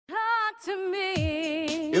to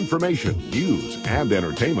me. Information, news, and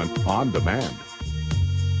entertainment on demand.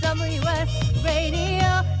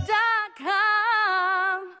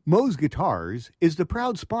 WSRadio.com. Moe's Guitars is the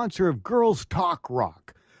proud sponsor of Girls Talk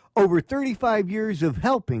Rock. Over 35 years of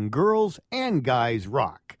helping girls and guys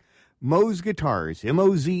rock. Moe's Guitars,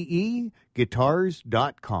 M-O-Z-E,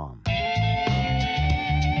 guitars.com.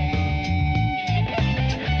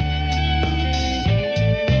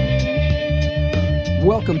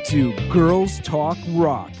 Welcome to Girls Talk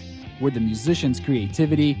Rock, where the musician's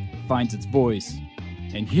creativity finds its voice.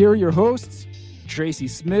 And here are your hosts, Tracy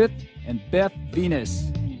Smith and Beth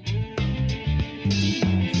Venus.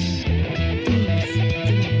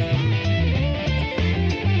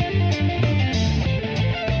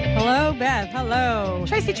 Hello, Beth. Hello.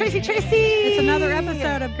 Tracy. It's another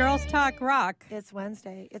episode of Girls Talk Rock. It's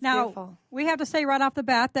Wednesday. It's now, beautiful. We have to say right off the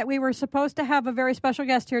bat that we were supposed to have a very special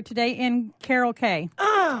guest here today in Carol Kay.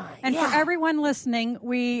 And for everyone listening,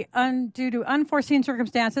 we, due to unforeseen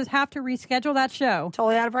circumstances, have to reschedule that show.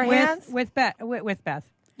 Totally out of our hands? With Beth.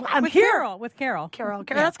 I'm with here. Carol. With Carol. Carol,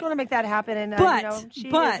 that's going to make that happen. And she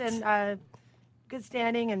is in good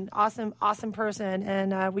standing and awesome person,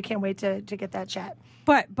 and we can't wait to get that chat.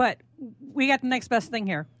 But we got the next best thing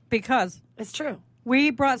here because it's true. We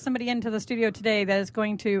brought somebody into the studio today that is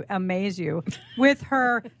going to amaze you with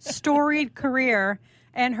her storied career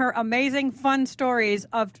and her amazing fun stories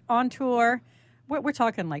of on tour. We're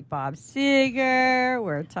talking like Bob Seger.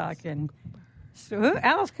 We're talking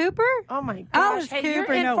Alice Cooper. Oh my gosh! Alice Hey,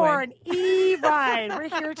 Cooper, you're in no for way. an E-ride. We're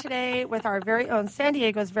here today with our very own San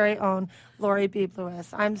Diego's very own Laurie Beebe Lewis.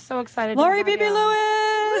 I'm so excited. Laurie to have Beebe you.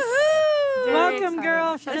 Lewis. Very Welcome, excited.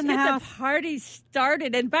 girl. She's in the house. The party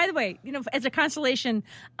started. And by the way, as a consolation,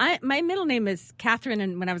 my middle name is Catherine,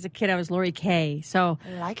 and when I was a kid, I was Laurie Kay. So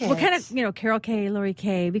I like it. we're kind of, Carol Kay, Laurie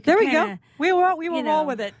Kay. There we go. We will roll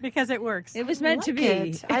with it because it works. It was meant to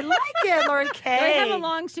be. I like it, Laurie Kay. I have a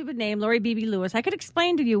long, stupid name, Laurie Beebe Lewis. I could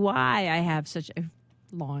explain to you why I have such a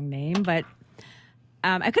long name, but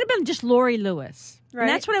I could have been just Laurie Lewis. Right. And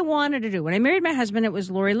that's what I wanted to do. When I married my husband, it was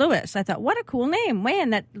Laurie Lewis. I thought, what a cool name.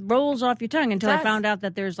 Man, that rolls off your tongue until I found out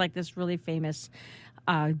that there's like this really famous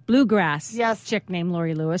bluegrass chick named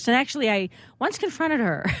Laurie Lewis. And actually, I once confronted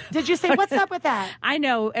her. Did you say, what's up with that? I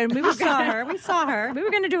know. And we saw her. We were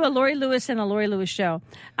going to do a Laurie Lewis and a Laurie Lewis show.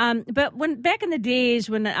 But back in the days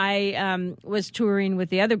when I was touring with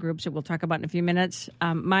the other groups that we'll talk about in a few minutes,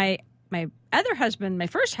 my other husband, my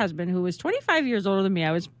first husband, who was 25 years older than me,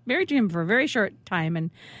 I was married to him for a very short time,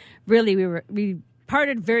 and really we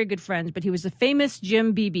parted very good friends. But he was the famous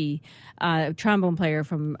Jim Beebe, trombone player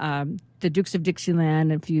from the Dukes of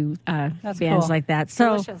Dixieland and a few bands like that.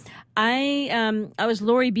 So delicious. I was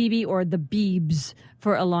Laurie Beebe, or the Beebs,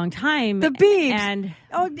 for a long time. The Beebs. And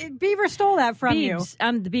Beaver stole that from you.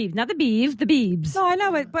 The Beebs, not the Beeves, the Beebs. No, I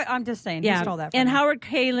know it, but I'm just saying he stole that from and you. Howard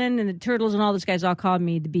Kalin and the Turtles and all those guys all called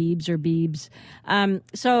me the Beebs or Beebs.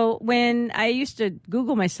 So when I used to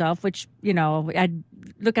Google myself, which, I'd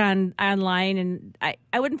look online and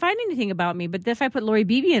I wouldn't find anything about me. But if I put Laurie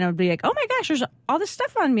Beebe in, I would be like, oh my gosh, there's all this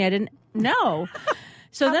stuff on me I didn't know.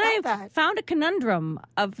 So then I found a conundrum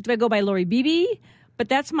of, do I go by Laurie Beebe? But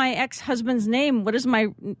that's my ex-husband's name. What does my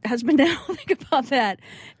husband now think about that?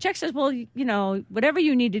 Chuck says, well, whatever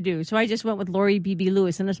you need to do. So I just went with Laurie Beebe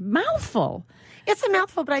Lewis, and it's a mouthful. It's a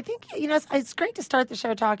mouthful, but I think, it's great to start the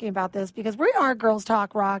show talking about this because we are Girls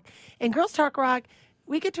Talk Rock. And Girls Talk Rock,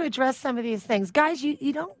 we get to address some of these things. Guys,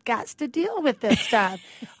 you don't got to deal with this stuff.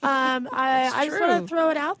 I just want to throw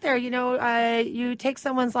it out there. You take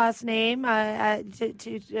someone's last name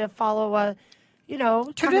to follow a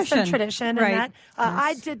tradition right. and that.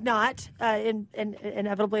 I did not.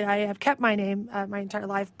 Inevitably, I have kept my name my entire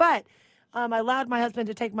life, but I allowed my husband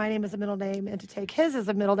to take my name as a middle name and to take his as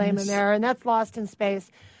a middle name in there, and that's lost in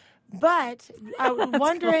space. But I'm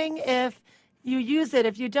wondering if you use it,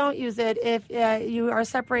 if you don't use it, if you are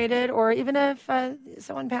separated, or even if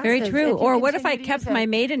someone passes. Very true. Or what if I kept my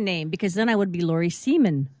maiden name? Because then I would be Laurie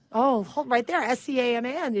Seaman. Oh, hold right there.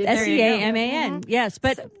 S-C-A-M-A-N. S-C-A-M-A-N. Yes,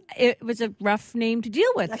 but it was a rough name to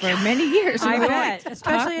deal with for many years. I bet.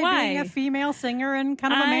 Especially being a female singer in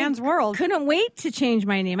kind of a man's world. Couldn't wait to change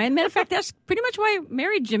my name. As a matter of fact, that's pretty much why I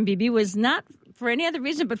married Jim Beebe, was not for any other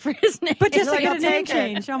reason but for his name. But just to get a name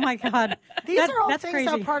change. Oh, my God. These are all that's things crazy.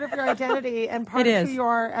 that are part of your identity and part of who you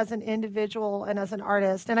are as an individual and as an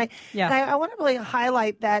artist. And I want to really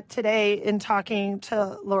highlight that today in talking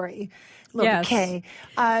to Laurie Kay,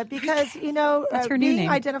 because, That's her new being name.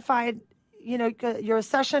 identified, you're a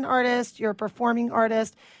session artist, you're a performing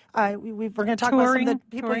artist. We're going to talk about some of the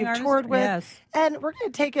people you've toured with. Yes. And we're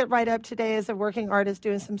going to take it right up today as a working artist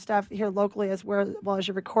doing some stuff here locally as well as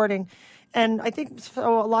you're recording. And I think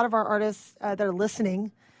so a lot of our artists that are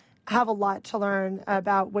listening have a lot to learn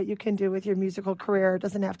about what you can do with your musical career. It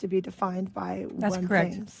doesn't have to be defined by one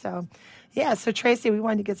thing. So, so Tracy, we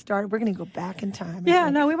wanted to get started. We're going to go back in time.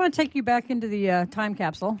 Yeah, no, we want to take you back into the time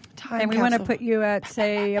capsule. And we want to put you at,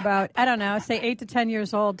 say, about, 8 to 10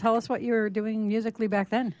 years old. Tell us what you were doing musically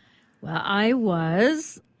back then. Well, I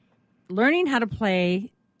was learning how to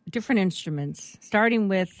play different instruments, starting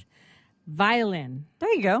with violin.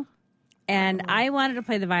 There you go. And I wanted to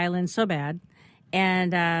play the violin so bad.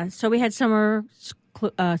 And so we had summer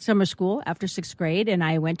school after 6th grade, and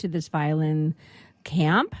I went to this violin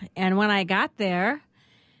camp. And when I got there,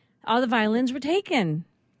 all the violins were taken.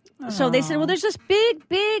 So they said, well, there's this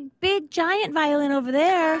big, giant violin over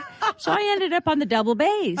there. So I ended up on the double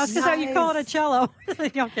bass. That's because you call it a cello.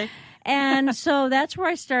 Okay. And so that's where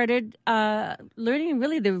I started learning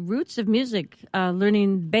really the roots of music,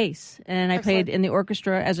 learning bass. And I played in the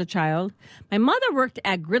orchestra as a child. My mother worked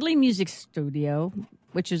at Gridley Music Studio,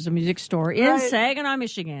 which is a music store in Saginaw,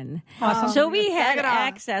 Michigan. Awesome. So we had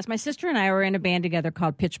access. My sister and I were in a band together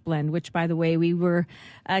called Pitche Blende, which, by the way, we were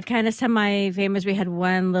kind of semi-famous. We had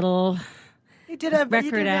one little... You did a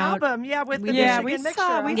record album, with the Michigan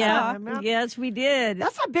mixture. Yes, we did.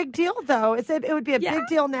 That's a big deal, though. It would be a big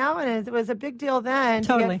deal now, and it was a big deal then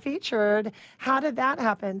to get featured. How did that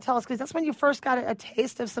happen? Tell us, because that's when you first got a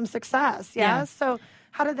taste of some success. Yeah. So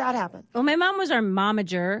how did that happen? Well, my mom was our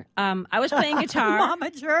momager. I was playing guitar.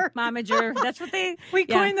 Momager. That's what we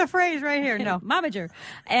coined the phrase right here. No, momager.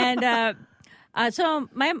 And so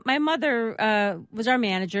my mother was our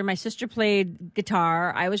manager. My sister played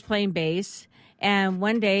guitar. I was playing bass. And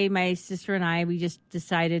one day, my sister and I, we just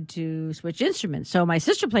decided to switch instruments. So my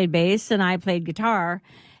sister played bass, and I played guitar.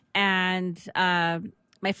 And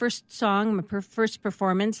my first song, my first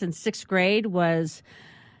performance in 6th grade was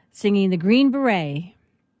singing The Green Beret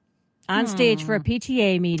on stage for a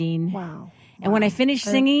PTA meeting. Wow. And when I finished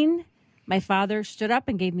singing, my father stood up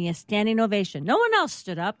and gave me a standing ovation. No one else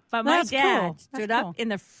stood up, but my dad stood up in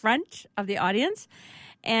the front of the audience.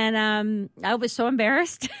 And I was so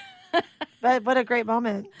embarrassed. But what a great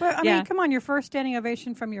moment. But I mean, come on, your first standing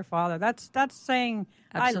ovation from your father. That's saying,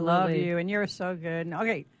 absolutely. I love you and you're so good.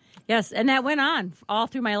 Okay. Yes, and that went on all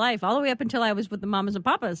through my life, all the way up until I was with the mamas and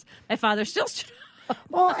papas. My father still stood up.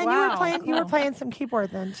 Well, and you were playing some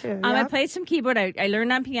keyboard then too. Yeah? I played some keyboard. I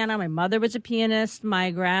learned on piano. My mother was a pianist. My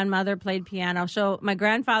grandmother played piano. So my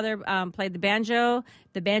grandfather played the banjo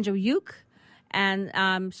uke.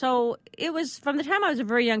 And so it was from the time I was a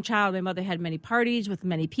very young child. My mother had many parties with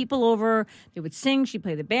many people over. They would sing. She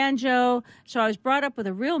played the banjo. So I was brought up with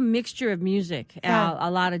a real mixture of music. A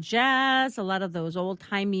lot of jazz, a lot of those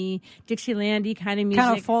old-timey Dixieland-y kind of music.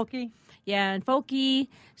 Kind of folky. Yeah, and folky.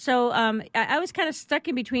 So I was kind of stuck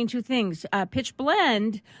in between two things. Pitche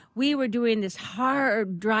Blende, we were doing this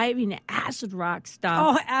hard, driving acid rock stuff.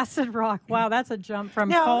 Oh, acid rock. Wow, that's a jump from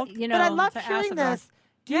folk. But I love hearing this.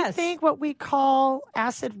 Do you think what we call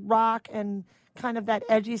acid rock and kind of that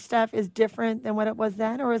edgy stuff is different than what it was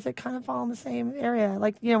then, or is it kind of all in the same area?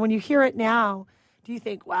 Like, when you hear it now, do you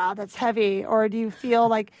think, wow, that's heavy? Or do you feel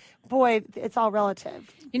like, boy, it's all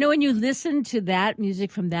relative? When you listen to that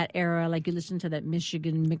music from that era, like you listen to that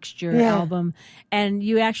Michigan Mixture album, and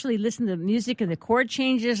you actually listen to the music and the chord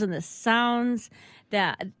changes and the sounds,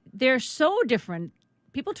 that they're so different.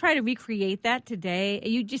 People try to recreate that today.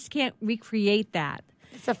 You just can't recreate that.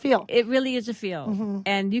 It's a feel. It really is a feel,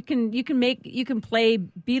 and you can play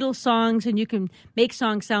Beatles songs and you can make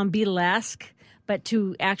songs sound Beatlesque, but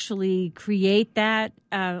to actually create that,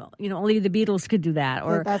 only the Beatles could do that.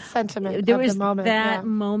 Or that sentiment. There was the moment, that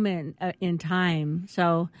moment in time.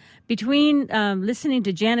 So between listening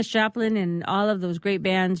to Janis Joplin and all of those great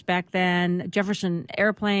bands back then, Jefferson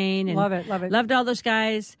Airplane, and love it, loved all those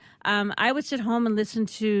guys. I would sit home and listen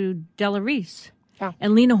to Della Reese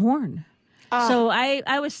and Lena Horne. So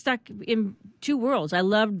I was stuck in two worlds. I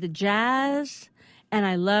loved the jazz and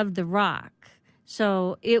I loved the rock.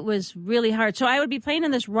 So it was really hard. So I would be playing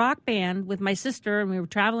in this rock band with my sister, and we were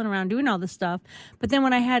traveling around doing all this stuff. But then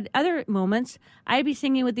when I had other moments, I'd be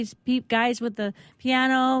singing with these guys with the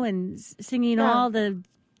piano and singing all the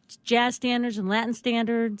jazz standards and Latin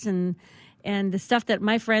standards. And And the stuff that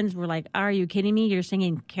my friends were like, "Are you kidding me? You're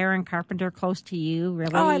singing Karen Carpenter Close to You?"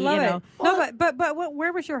 Really? Oh, I love you know? it. No, but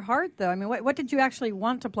where was your heart, though? I mean, what did you actually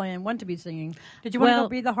want to play and want to be singing? Did you want to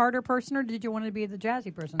be the harder person, or did you want to be the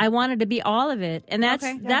jazzy person? I wanted to be all of it, and that's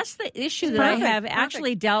Okay, yeah. that's the issue that I have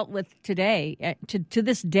actually dealt with today. To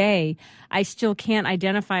this day, I still can't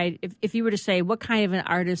identify. If you were to say, "What kind of an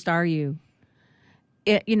artist are you?"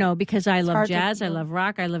 Because I love jazz, I love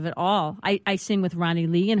rock, I love it all. I sing with Ronnie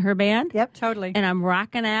Lee and her band. Yep, totally. And I'm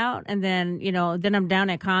rocking out, and then then I'm down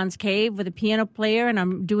at Con's Cave with a piano player, and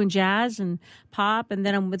I'm doing jazz and pop, and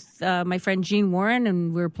then I'm with my friend Gene Warren,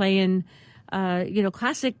 and we're playing,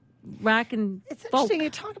 classic rock and It's folk. interesting you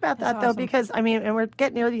talk about that, That's though, awesome. because, and we're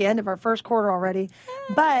getting near the end of our first quarter already.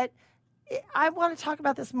 But I want to talk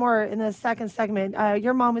about this more in the second segment.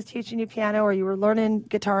 Your mom was teaching you piano, or you were learning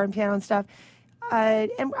guitar and piano and stuff.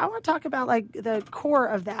 And I want to talk about, like, the core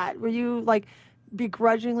of that. Were you, like,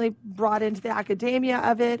 begrudgingly brought into the academia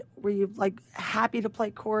of it? Were you, like, happy to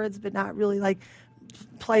play chords but not really, like,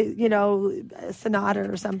 play, a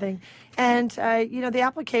sonata or something? And, the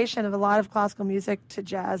application of a lot of classical music to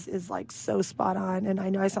jazz is, like, so spot on. And I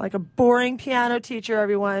know I sound like a boring piano teacher,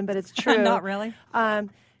 everyone, but it's true. Not really.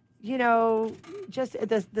 Just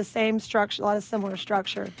the same structure, a lot of similar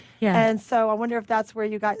structure. Yeah. And so I wonder if that's where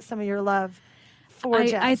you got some of your love for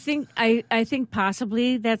jazz. I think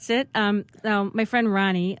possibly that's it. Now, my friend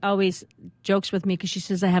Ronnie always jokes with me because she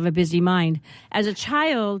says I have a busy mind. As a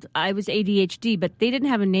child, I was ADHD, but they didn't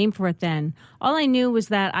have a name for it then. All I knew was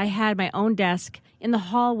that I had my own desk in the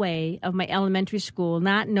hallway of my elementary school,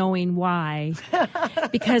 not knowing why,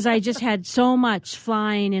 because I just had so much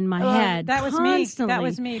flying in my head. That was constantly. me. That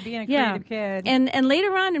was me being a creative kid. And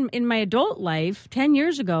later on in my adult life, 10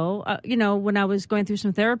 years ago, when I was going through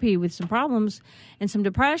some therapy with some problems and some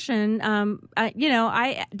depression,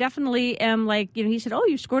 I definitely am like, he said, "Oh,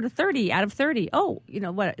 you scored a 30 out of 30. Oh,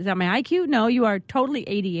 what, is that my IQ? No, you are totally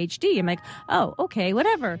ADHD. I'm like, "Oh, okay,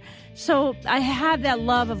 whatever." So I had that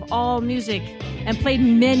love of all music and played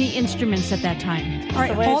many instruments at that time. All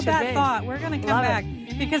right, the way it hold should that be. thought. We're going to come Love back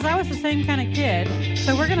because I was the same kind of kid.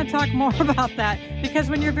 So we're going to talk more about that because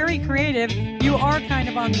when you're very creative, you are kind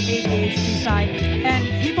of on the ADHD side.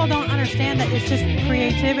 And people don't understand that it's just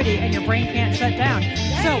creativity and your brain can't shut down.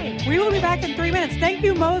 So we will be back in 3 minutes. Thank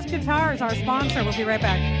you, Moe's Guitars, our sponsor. We'll be right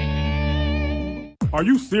back. Are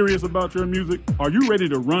you serious about your music? Are you ready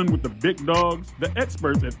to run with the big dogs? The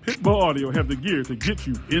experts at Pitche Blende Audio have the gear to get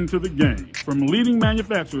you into the game. From leading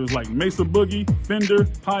manufacturers like Mesa Boogie, Fender,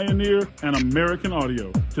 Pioneer, and American Audio.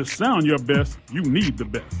 To sound your best, you need the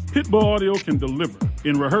best. Pitche Blende Audio can deliver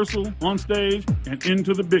in rehearsal, on stage, and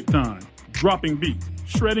into the big time. Dropping beats,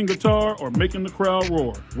 shredding guitar, or making the crowd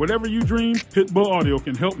roar. Whatever you dream, Pitche Blende Audio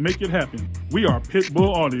can help make it happen. We are Pitche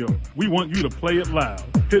Blende Audio. We want you to play it loud.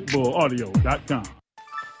 PitcheBlendAudio.com.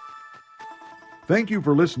 Thank you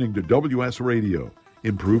for listening to WS Radio.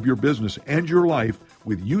 Improve your business and your life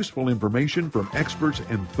with useful information from experts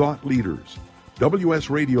and thought leaders. WS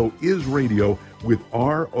Radio is radio with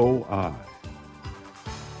ROI.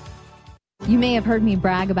 You may have heard me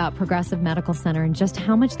brag about Progressive Medical Center and just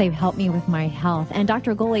how much they've helped me with my health. And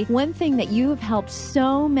Dr. Goley, one thing that you have helped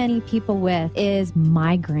so many people with is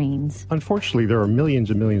migraines. Unfortunately, there are millions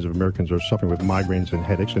and millions of Americans who are suffering with migraines and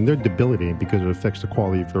headaches, and they're debilitating because it affects the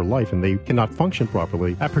quality of their life, and they cannot function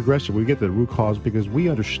properly. At Progressive, we get the root cause because we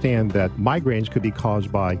understand that migraines could be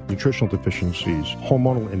caused by nutritional deficiencies,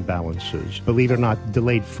 hormonal imbalances, believe it or not,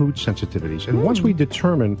 delayed food sensitivities. And once we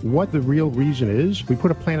determine what the real reason is, we put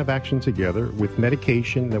a plan of action together with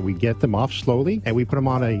medication that we get them off slowly, and we put them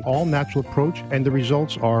on an all-natural approach, and the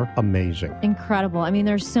results are amazing. Incredible. I mean,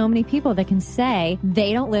 there's so many people that can say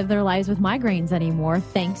they don't live their lives with migraines anymore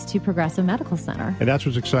thanks to Progressive Medical Center. And that's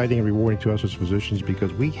what's exciting and rewarding to us as physicians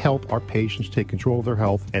because we help our patients take control of their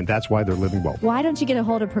health, and that's why they're living well. Why don't you get a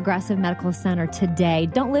hold of Progressive Medical Center today?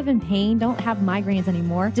 Don't live in pain. Don't have migraines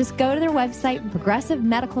anymore. Just go to their website,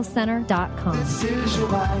 progressivemedicalcenter.com. This is your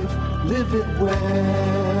life. Live it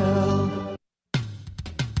well.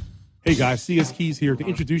 Hey guys, CS Keys here to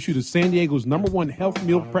introduce you to San Diego's #1 health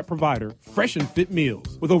meal prep provider, Fresh and Fit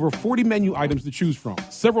Meals. With over 40 menu items to choose from,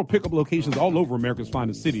 several pickup locations all over America's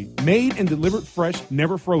finest city, made and delivered fresh,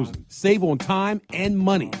 never frozen. Save on time and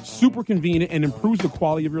money. Super convenient and improves the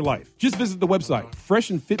quality of your life. Just visit the website,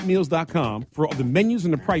 freshandfitmeals.com, for all the menus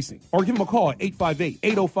and the pricing. Or give them a call at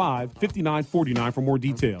 858-805-5949 for more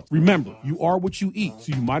details. Remember, you are what you eat,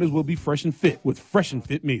 so you might as well be fresh and fit with Fresh and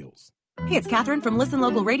Fit Meals. Hey, it's Catherine from Listen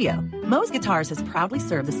Local Radio. Moe's Guitars has proudly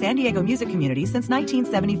served the San Diego music community since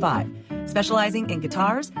 1975. Specializing in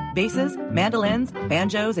guitars, basses, mandolins,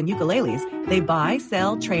 banjos, and ukuleles, they buy,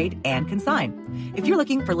 sell, trade, and consign. If you're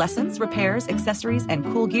looking for lessons, repairs, accessories, and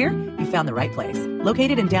cool gear, you found the right place.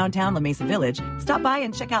 Located in downtown La Mesa Village, stop by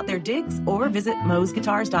and check out their digs or visit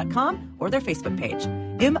mozeguitars.com or their Facebook page.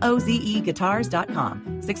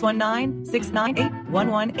 mozeguitars.com,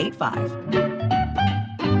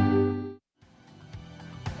 619-698-1185.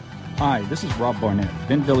 Hi, this is Rob Barnett,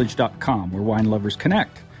 vinvillage.com, where wine lovers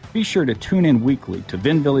connect. Be sure to tune in weekly to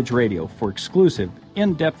Vin Village Radio for exclusive,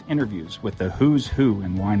 in-depth interviews with the who's who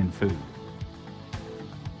in wine and food.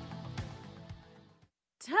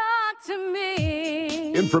 Talk to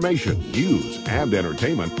me. Information, news, and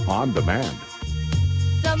entertainment on demand.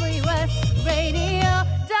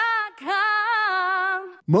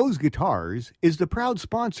 WSRadio.com. Moe's Guitars is the proud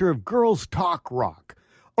sponsor of Girls Talk Rock.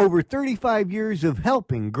 Over 35 years of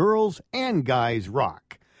helping girls and guys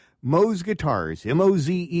rock. Moe's Guitars,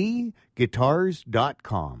 M-O-Z-E,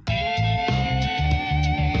 guitars.com.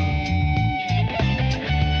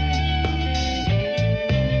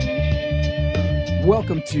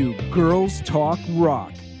 Welcome to Girls Talk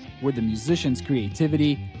Rock, where the musician's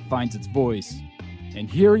creativity finds its voice. And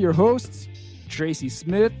here are your hosts, Tracy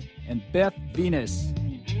Smith and Beth Venus.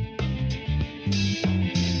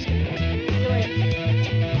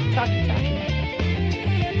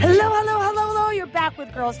 Hello. You're back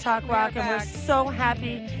with Girls Talk Rock, and we're so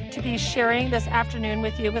happy to be sharing this afternoon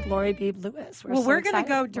with you with Laurie Beebe Lewis. We're going to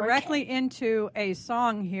go directly into a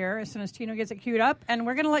song here as soon as Tino gets it queued up, and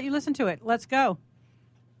we're going to let you listen to it. Let's go.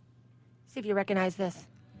 See if you recognize this.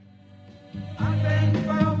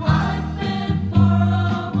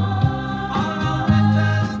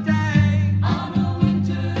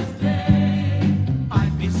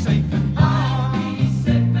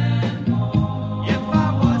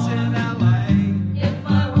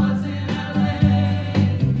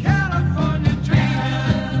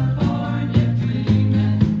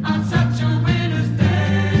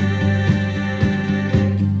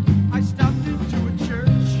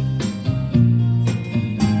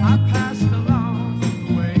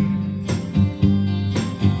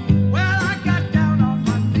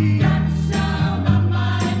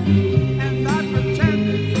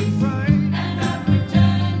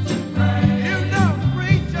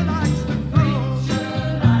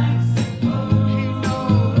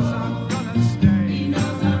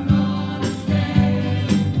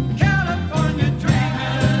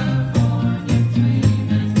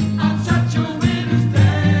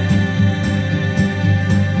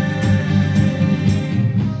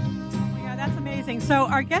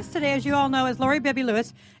 Our guest today, as you all know, is Laurie Beebe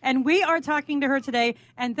Lewis, and we are talking to her today,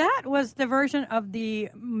 and that was the version of the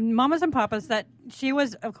Mamas and Papas that she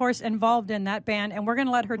was, of course, involved in that band, and we're going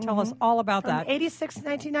to let her tell us all about From that. 86 to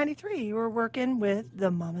 1993, you were working with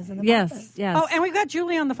the Mamas and the Yes. Papas. Oh, and we've got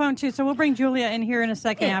Julia on the phone, too, so we'll bring Julia in here in a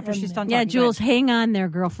second after she's done talking. Yeah, Jules, hang on there,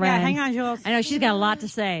 girlfriend. Yeah, hang on, Jules. I know she's got a lot to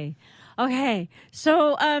say. Okay,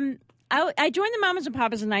 so I joined the Mamas and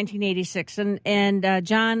Papas in 1986, and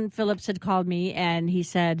John Phillips had called me, and he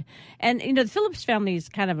said, and you know, the Phillips family is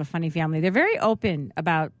kind of a funny family. They're very open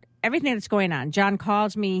about everything that's going on. John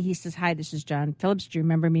calls me. He says, "Hi, this is John Phillips. Do you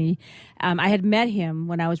remember me?" I had met him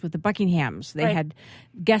when I was with the Buckinghams. They had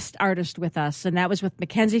guest artists with us, and that was with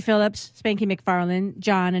Mackenzie Phillips, Spanky McFarlane,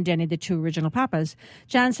 John, and Denny, the two original papas.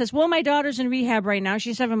 John says, "Well, my daughter's in rehab right now.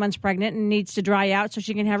 She's 7 months pregnant and needs to dry out so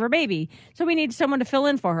she can have her baby. So we need someone to fill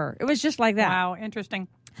in for her." It was just like that. Wow, interesting.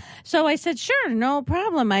 So I said, "Sure, no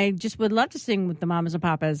problem. I just would love to sing with the Mamas and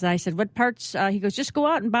Papas." I said, "What parts?" He goes, "Just go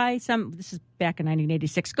out and buy some." This is back in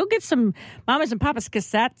 1986. "Go get some Mamas and Papas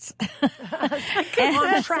cassettes." Come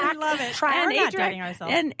on, track. Love it. Track. We're not dating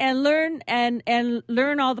ourselves. And learn and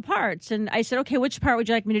learn all the parts. And I said, "Okay, which part would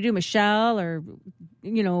you like me to do, Michelle?" Or,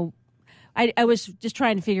 you know, I was just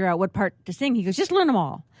trying to figure out what part to sing. He goes, "Just learn them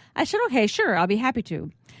all." I said, "Okay, sure, I'll be happy to."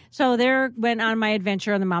 So there went on my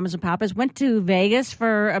adventure on the Mamas and Papas. Went to Vegas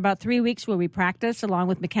for about 3 weeks where we practiced, along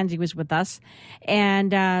with Mackenzie was with us.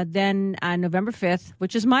 And then on November 5th,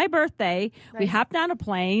 which is my birthday, we hopped on a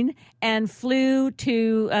plane and flew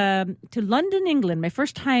to London, England, my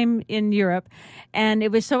first time in Europe. And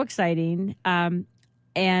it was so exciting. And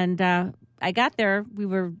I got there. We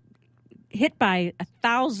were hit by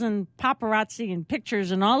 1,000 paparazzi and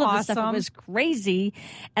pictures and all of this stuff. It was crazy.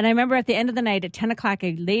 And I remember at the end of the night at 10 o'clock,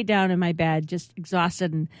 I laid down in my bed, just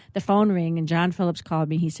exhausted, and the phone rang, and John Phillips called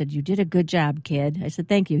me. He said, "You did a good job, kid." I said,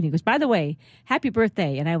 "Thank you." And he goes, "By the way, happy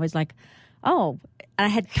birthday." And I was like, Oh, I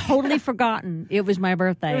had totally forgotten it was my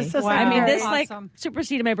birthday. It was so I mean, this awesome. like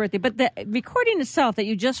superseded my birthday. But the recording itself that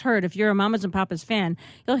you just heard, if you're a Mamas and Papas fan,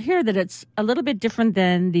 you'll hear that it's a little bit different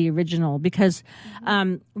than the original because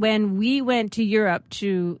when we went to Europe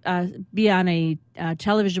to be on a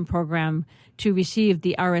television program to receive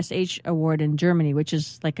the RSH award in Germany, which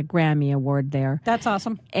is like a Grammy award there. That's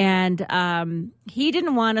awesome. And he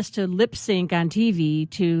didn't want us to lip sync on TV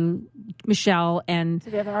to Michelle and To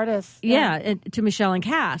the other artists. to Michelle and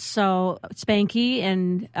Cass. So Spanky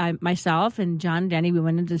and myself and John and Denny, we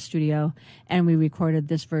went into the studio and we recorded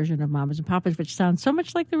this version of Mamas and Papas, which sounds so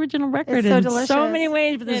much like the original record It's so in delicious. so many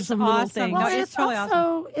ways. But there's It's some little awesome. things. Well, No, it's it's totally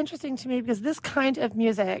also interesting to me because this kind of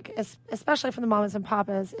music, especially from the Mamas and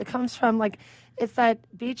Papas, it comes from like it's that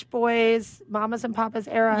Beach Boys, Mamas and Papas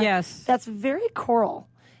era. Yes. That's very choral.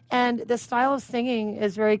 And the style of singing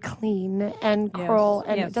is very clean and choral,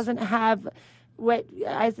 and it doesn't have what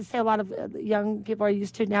I say a lot of young people are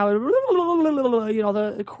used to now, the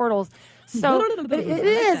chordals. So but it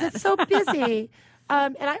is. It's so busy.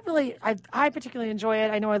 And I particularly enjoy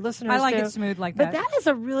it. I know our listeners I like do. it smooth like But that. that is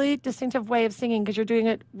a really distinctive way of singing because you're doing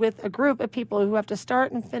it with a group of people who have to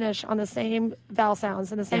start and finish on the same vowel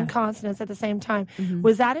sounds and the same consonants at the same time. Mm-hmm.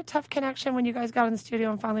 Was that a tough connection when you guys got in the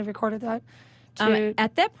studio and finally recorded that?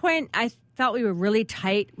 At that point, I thought we were really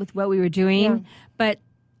tight with what we were doing, but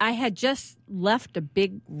I had just left a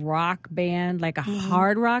big rock band, like a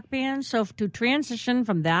hard rock band. So to transition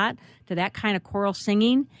from that to that kind of choral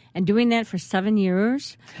singing and doing that for 7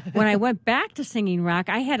 years, when I went back to singing rock,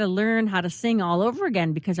 I had to learn how to sing all over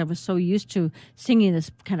again because I was so used to singing this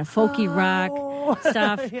kind of folky rock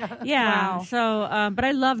stuff. Yeah. Wow. So, but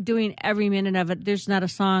I love doing every minute of it. There's not a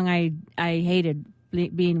song I hated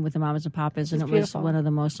being with the Mamas and Papas, and it was one of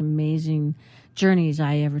the most amazing journeys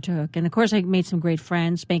I ever took. And of course, I made some great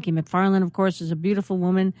friends. Spanky McFarlane, of course, is a beautiful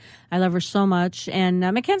woman. I love her so much. And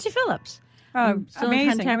Mackenzie Phillips. Oh,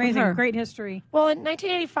 amazing, with her. great history. Well, in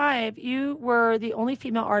 1985, you were the only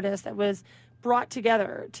female artist that was brought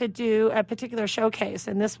together to do a particular showcase.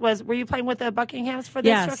 And this was, were you playing with the Buckinghams for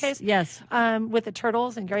this showcase? Yes. With the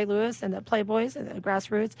Turtles and Gary Lewis and the Playboys and the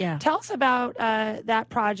Grassroots. Yeah. Tell us about that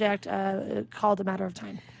project called A Matter of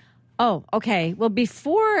Time. Oh, okay. Well,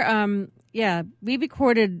 before, we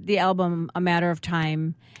recorded the album A Matter of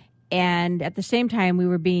Time. And at the same time, we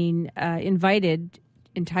were being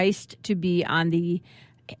enticed to be on the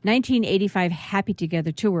 1985 Happy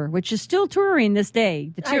Together tour, which is still touring this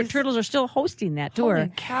day. The Turtles are still hosting that tour.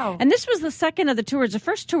 Holy cow. And this was the second of the tours. The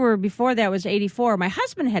first tour before that was 84. My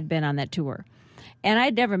husband had been on that tour. And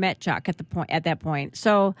I'd never met Chuck at that point.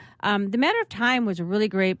 So The Matter of Time was a really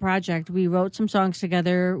great project. We wrote some songs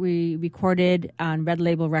together. We recorded on Red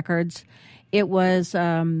Label Records. It was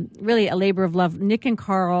really a labor of love. Nick and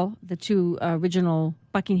Carl, the two original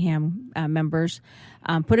Buckingham members,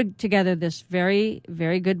 put together this very,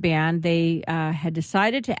 very good band. They had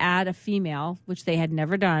decided to add a female, which they had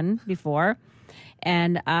never done before.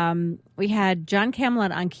 And we had John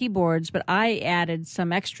Camelot on keyboards, but I added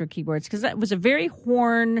some extra keyboards because that was a very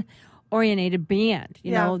horn-oriented band.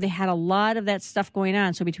 You know, they had a lot of that stuff going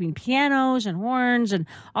on. So between pianos and horns and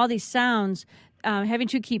all these sounds, having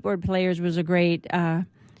two keyboard players was a great,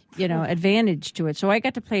 advantage to it. So I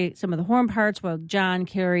got to play some of the horn parts while John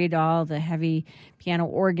carried all the heavy piano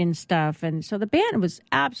organ stuff. And so the band was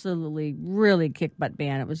absolutely really kick-butt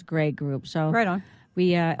band. It was a great group. So right on.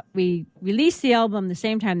 We released the album the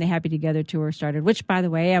same time the Happy Together tour started, which, by the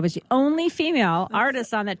way, I was the only female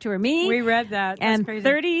artist on that tour. Me, we read that. That's and crazy.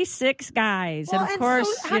 36 guys. Well, and of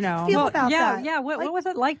course, so how do you feel about that? Yeah. What was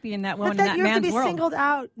it like being that woman But in that you have to man's be world? singled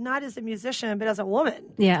out not as a musician, but as a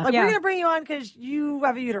woman. Yeah. Like, we're going to bring you on because you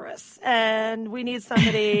have a uterus, and we need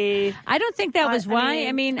somebody. I don't think that was why.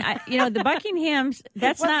 I mean, the Buckinghams.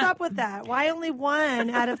 That's What's not. up with that? Why only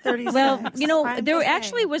one out of 36? Well, there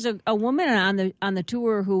actually was a woman on the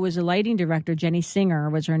tour who was a lighting director. Jenny Singer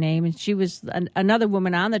was her name, and she was another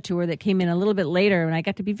woman on the tour that came in a little bit later, and I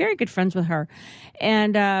got to be very good friends with her.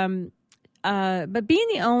 And but being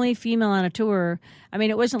the only female on a tour, I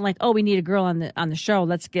mean, it wasn't like, oh, we need a girl on the show,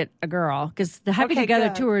 let's get a girl, because the Happy Together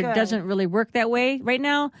tour doesn't really work that way right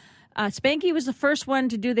now. Spanky was the first one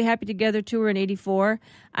to do the Happy Together tour in '84.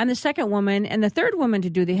 I'm the second woman, and the third woman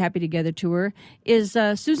to do the Happy Together tour is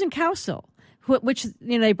Susan Cowsill, which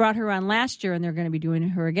they brought her on last year, and they're going to be doing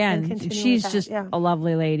her again. She's just a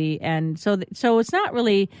lovely lady, and so it's not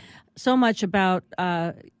really so much about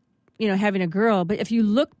having a girl, but if you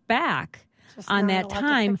look back on that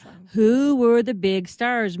time, who were the big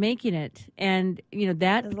stars making it? And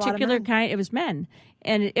that particular kind, it was men.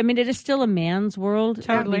 And I mean, it is still a man's world.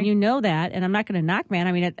 Totally. I mean, you know that, and I'm not going to knock man.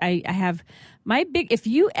 I mean, I have my if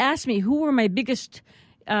you ask me who were my biggest,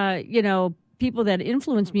 people that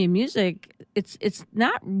influenced me in music, it's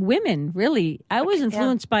not women, really. I was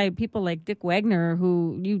influenced by people like Dick Wagner,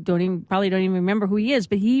 who you probably don't even remember who he is,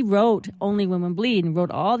 but he wrote Only Women Bleed and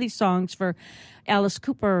wrote all these songs for Alice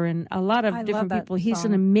Cooper and a lot of different people. He's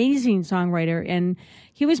an amazing songwriter, and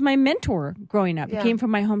he was my mentor growing up. He came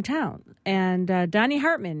from my hometown. And Donnie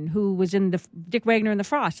Hartman, who was in Dick Wagner and the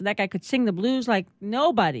Frost, that guy could sing the blues like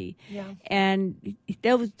nobody. Yeah. And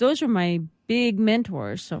those were my big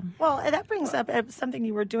mentors. So and that brings up something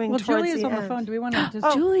you were doing. Well, towards Julia's the on end. the phone. Do we want to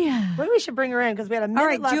just Julia? Maybe we should bring her in because we had a minute all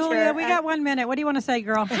right, left Julia, here. we got 1 minute. What do you want to say,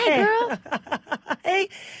 girl? Hey, girl. Hey,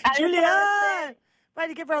 Julia. Try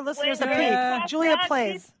to give our listeners a peek. Julia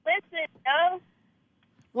plays. Listen, no.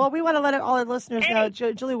 Well, we want to let all our listeners know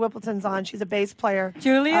Julia Whippleton's on. She's a bass player.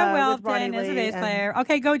 Julia with Welton Ronnie is a Lee bass player.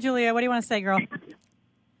 Okay, go, Julia. What do you want to say, girl?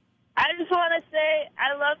 I just want to say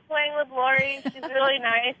I love playing with Laurie. She's really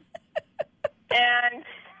nice. And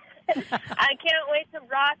I can't wait to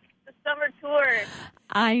rock the summer tour.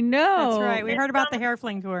 I know. That's right. We heard about the hair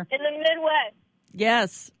fling tour. In the Midwest.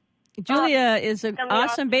 Yes. Julia is an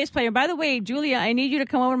awesome bass player. By the way, Julia, I need you to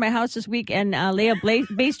come over to my house this week and lay a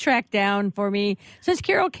bass track down for me. Since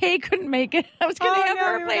Carol Kay couldn't make it, I was going to have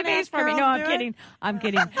her play bass for me. No, I'm kidding. I'm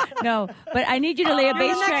kidding. No, but I need you to lay a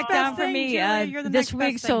bass track down for me this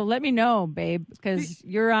week. So let me know, babe, because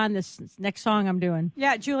you're on this next song I'm doing.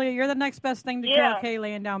 Yeah, Julia, you're the next best thing to Carol Kay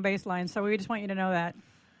laying down bass lines. So we just want you to know that.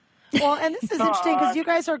 Well, and this is interesting because you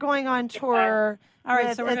guys are going on tour. All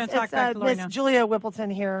right, so we're going to talk back to Laurie now. Miss Julia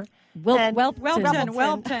Whippleton here. Welton.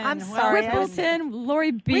 I'm sorry. Whippleton,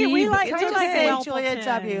 Laurie Beebe. We like to say Julia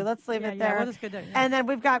W. Let's leave it there. We'll just go there. And then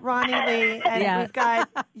we've got Ronnie Lee, and we've got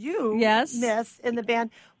you, Miss, in the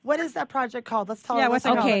band. What is that project called? Let's tell us.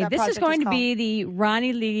 Okay, this is going to be the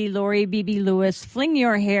Ronnie Lee, Laurie Beebe Lewis Fling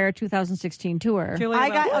Your Hair 2016 tour. So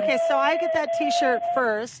I get that T-shirt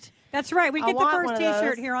first. That's right. We get the first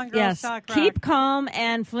T-shirt here on Girls Talk Rock. Keep calm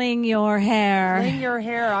and fling your hair. Fling your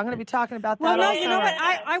hair. I'm going to be talking about that. Well, no, you know what?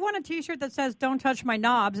 I want a T-shirt that says "Don't touch my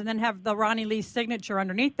knobs" and then have the Ronnie Lee signature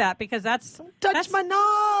underneath that because that's my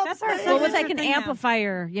knobs. That's our well, it's like an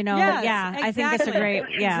amplifier, you know. Yes, exactly. I think that's a great.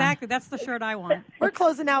 Yeah, exactly. That's the shirt I want. We're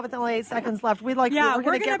closing out with only 8 seconds left. We're going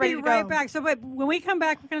to get ready to go. Right back. So, but when we come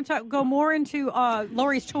back, we're going to go more into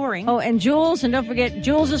Laurie's touring. Oh, and Jules, and don't forget,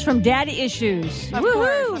 Jules is from Daddy Issues. Of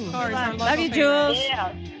course. Love you, Jules.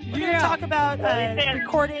 Yeah. We're going to talk about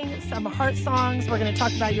recording some heart songs. We're going to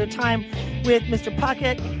talk about your time with Mr.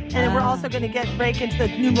 Puckett. And then we're also going to break into the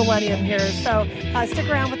new millennium here. So stick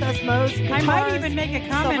around with us, Mo's Guitars, I might even make a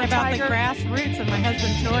comment about the grassroots and my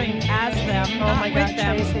husband touring as them, not with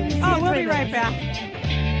them. Tracy. We'll be right back.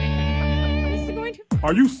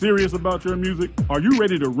 Are you serious about your music? Are you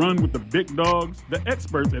ready to run with the big dogs? The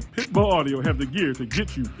experts at Pitche Audio have the gear to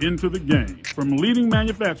get you into the game. From leading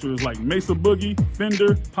manufacturers like Mesa Boogie,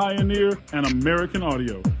 Fender, Pioneer, and American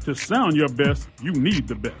Audio. To sound your best, you need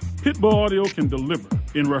the best. Pitche Audio can deliver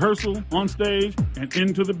in rehearsal, on stage, and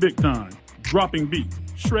into the big time. Dropping beats,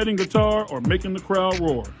 shredding guitar, or making the crowd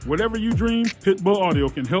roar. Whatever you dream, Pitche Audio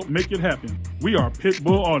can help make it happen. We are Pitche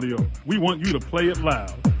Audio. We want you to play it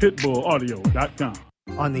loud. PitbullAudio.com.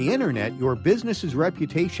 On the internet, your business's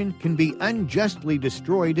reputation can be unjustly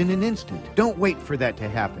destroyed in an instant. Don't wait for that to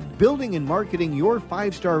happen. Building and marketing your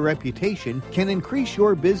 5-star reputation can increase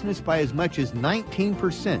your business by as much as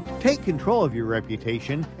 19%. Take control of your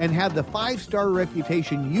reputation and have the 5-star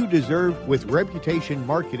reputation you deserve with Reputation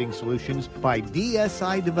Marketing Solutions by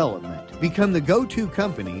DSI Development. Become the go-to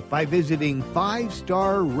company by visiting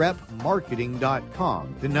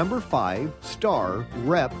 5starrepmarketing.com. The number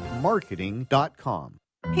 5starrepmarketing.com.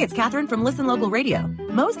 Hey, it's Catherine from Listen Local Radio.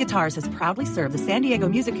 Moe's Guitars has proudly served the San Diego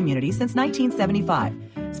music community since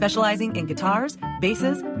 1975. Specializing in guitars,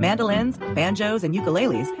 basses, mandolins, banjos, and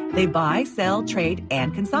ukuleles, they buy, sell, trade,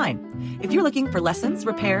 and consign. If you're looking for lessons,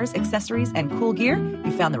 repairs, accessories, and cool gear,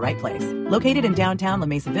 you found the right place. Located in downtown La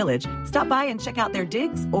Mesa Village, stop by and check out their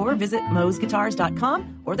digs or visit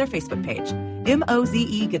mozeguitars.com or their Facebook page.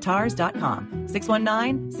 mozeguitars.com,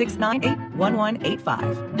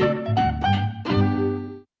 619-698-1185.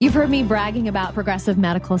 You've heard me bragging about Progressive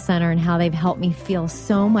Medical Center and how they've helped me feel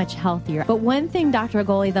so much healthier. But one thing, Dr.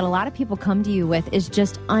 Agoli, that a lot of people come to you with is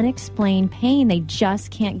just unexplained pain. They just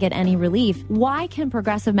can't get any relief. Why can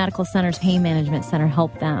Progressive Medical Center's Pain Management Center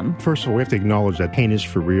help them? First of all, we have to acknowledge that pain is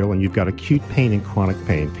for real, and you've got acute pain and chronic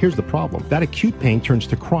pain. Here's the problem. That acute pain turns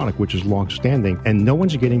to chronic, which is long-standing, and no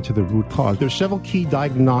one's getting to the root cause. There's several key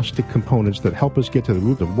diagnostic components that help us get to the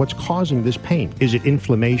root of what's causing this pain. Is it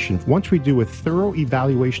inflammation? Once we do a thorough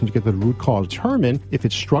evaluation to get the root cause, determine if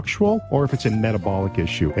it's structural or if it's a metabolic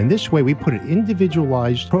issue. And this way, we put an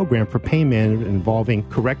individualized program for pain management involving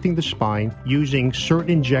correcting the spine, using certain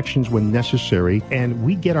injections when necessary, and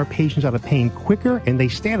we get our patients out of pain quicker, and they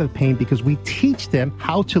stay out of pain because we teach them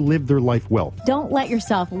how to live their life well. Don't let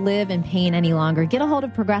yourself live in pain any longer. Get a hold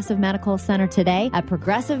of Progressive Medical Center today at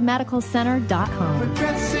progressivemedicalcenter.com.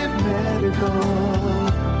 Progressive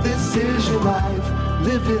Medical, this is your life,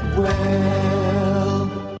 live it well.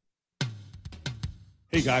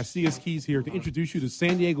 Hey guys, CS Keys here to introduce you to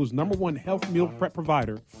San Diego's #1 health meal prep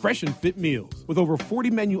provider, Fresh and Fit Meals. With over 40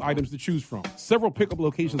 menu items to choose from, several pickup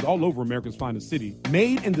locations all over America's finest city,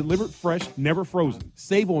 made and delivered fresh, never frozen.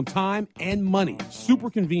 Save on time and money. Super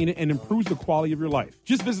convenient and improves the quality of your life.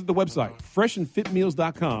 Just visit the website,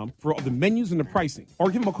 freshandfitmeals.com, for all the menus and the pricing.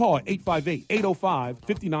 Or give them a call at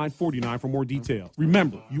 858-805-5949 for more details.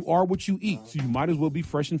 Remember, you are what you eat, so you might as well be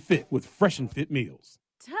fresh and fit with Fresh and Fit Meals.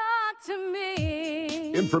 Talk to me.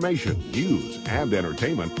 Information, news, and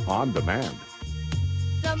entertainment on demand.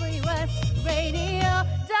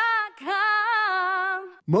 WSRadio.com.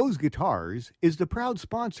 Moe's Guitars is the proud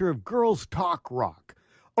sponsor of Girls Talk Rock.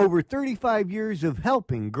 Over 35 years of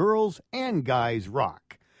helping girls and guys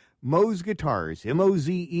rock. Moe's Guitars,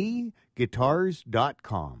 M-O-Z-E,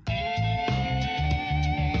 guitars.com.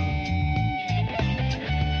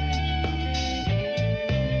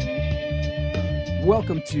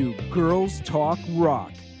 Welcome to Girls Talk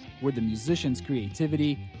Rock, where the musician's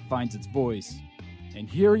creativity finds its voice. And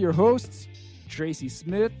here are your hosts, Tracy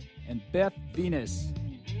Smith and Beth Venus.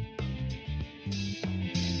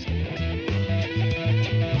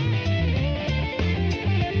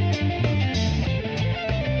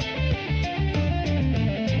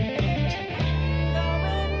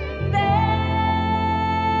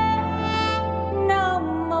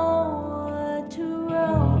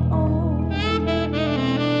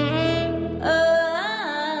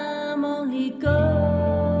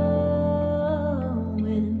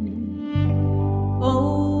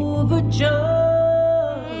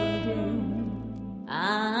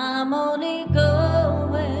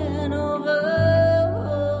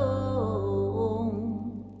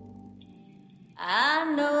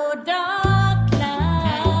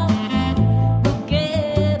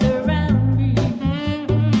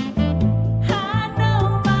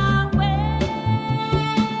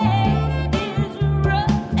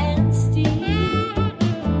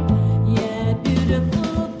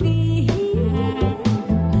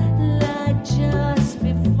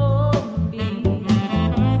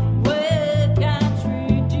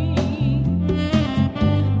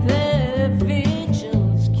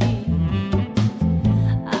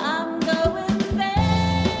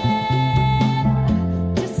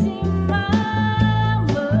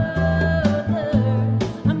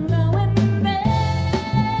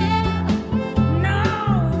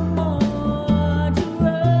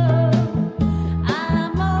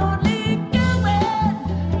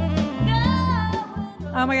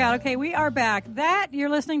 Okay, we are back. That you're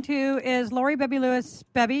listening to is Laurie Beebe Lewis.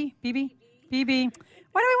 Beebe. Why do we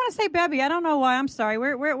want to say Beebe? I don't know why. I'm sorry.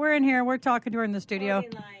 We're in here. We're talking to her in the studio.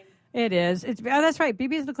 It is. It's that's right.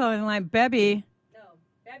 Beebe's the clothing line. Beebe. No,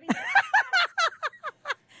 Beebe.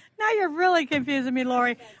 Now you're really confusing me,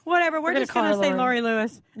 Laurie. Whatever. We're just going to say Laurie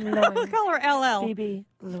Lewis. We'll call her LL. Beebe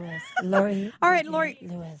Lewis. Laurie. All right, Laurie.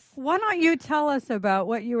 Lewis. Why don't you tell us about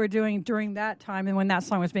what you were doing during that time and when that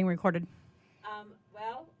song was being recorded?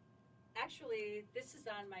 Well, actually, this is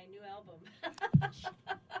on my new album.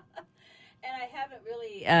 And I haven't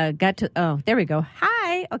really got to... Oh, there we go.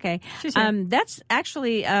 Hi. Okay. That's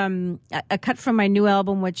actually a cut from my new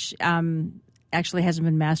album, which actually hasn't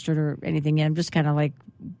been mastered or anything yet. I'm just kind of like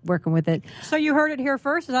working with it. So you heard it here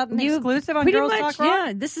first? Is that an exclusive on Girls Talk Rock?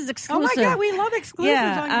 Yeah, this is exclusive. Oh my God, we love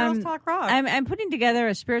exclusives on Girls Talk Rock. I'm putting together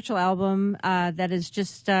a spiritual album that is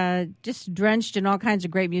just drenched in all kinds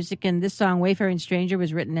of great music. And this song, Wayfaring Stranger,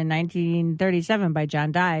 was written in 1937 by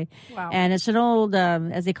John Dye. Wow. And it's an old,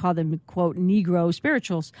 as they call them, quote, Negro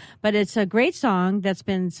spirituals. But it's a great song that's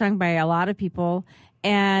been sung by a lot of people.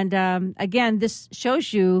 And again, this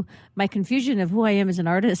shows you my confusion of who I am as an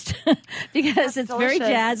artist because it's very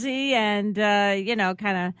jazzy and,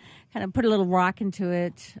 kind of kind of put a little rock into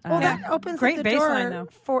it. Well, that opens great up the bass door line, though.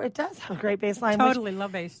 for it does have a great bass line. Totally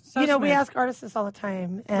love bass. So we smooth. ask artists this all the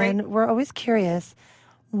time, and we're always curious.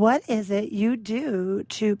 What is it you do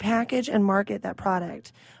to package and market that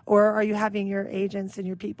product? Or are you having your agents and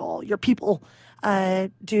your people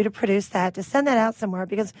do to produce that, to send that out somewhere?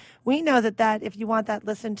 Because we know that if you want that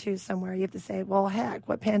listened to somewhere, you have to say, well, heck,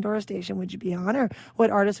 what Pandora station would you be on? Or what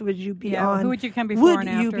artist would you be on? Who would you come before and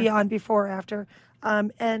after? Would you be on before or after?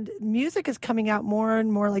 And music is coming out more and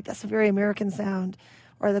more like that's a very American sound,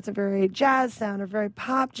 or that's a very jazz sound, or very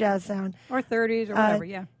pop jazz sound. Or 30s or whatever,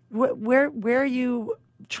 yeah. Where are you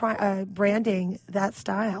branding that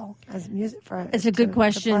style as music for? It's a good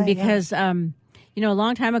question because a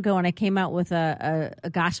long time ago when I came out with a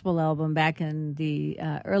gospel album back in the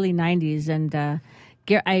early 90s, and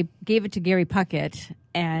I gave it to Gary Puckett,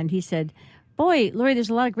 and he said, boy, Laurie,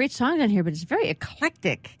 there's a lot of great songs on here, but it's very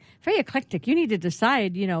eclectic. Very eclectic. You need to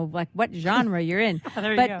decide, like what genre you're in.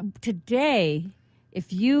 There you but go. Today,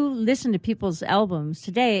 if you listen to people's albums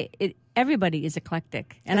today, everybody is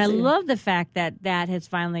eclectic. And I love the fact that has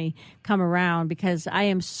finally come around, because I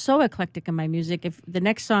am so eclectic in my music. If the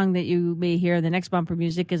next song that you may hear, the next bumper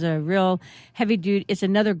music, is a real heavy dude. It's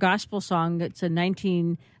another gospel song. It's a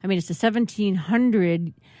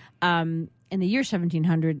 1700, in the year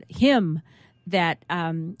 1700 hymn that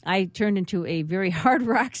I turned into a very hard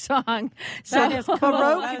rock song. That is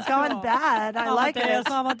Baroque has gone bad. I like it.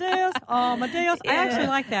 Amadeus. I actually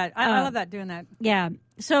like that. I love that, doing that. Yeah.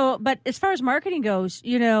 So, but as far as marketing goes,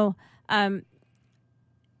 it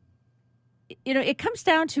comes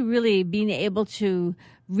down to really being able to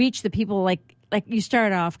reach the people. Like you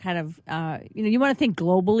start off kind of, you want to think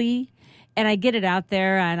globally. And I get it out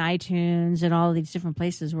there on iTunes and all these different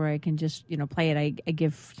places where I can just, play it. I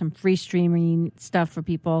give some free streaming stuff for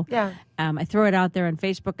people. Yeah. I throw it out there on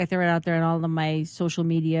Facebook. I throw it out there on all of my social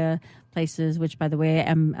media places, which, by the way,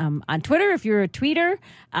 I'm on Twitter. If you're a tweeter,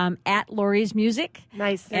 at Laurie's Music.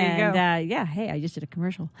 Nice. There you go. Hey, I just did a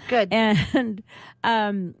commercial. Good. And,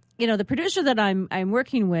 the producer that I'm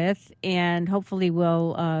working with, and hopefully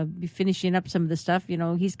will be finishing up some of the stuff,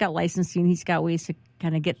 he's got licensing. He's got ways to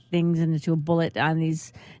kind of get things into a bullet on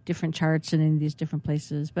these different charts and in these different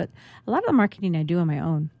places. But a lot of the marketing I do on my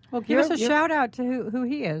own. Well, give us a shout out to who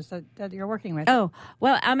he is that you're working with. Oh,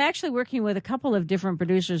 well, I'm actually working with a couple of different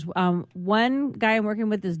producers. One guy I'm working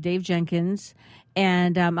with is Dave Jenkins,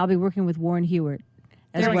 and I'll be working with Warren Hewart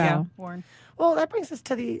as there we well. Go, Warren. Well, that brings us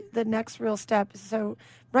to the next real step. So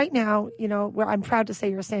right now, I'm proud to say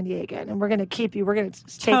you're a San Diegan, and we're going to keep you. We're going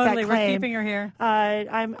to take that claim. We're keeping her here.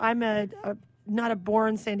 I'm not a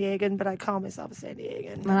born San Diegan, but I call myself a San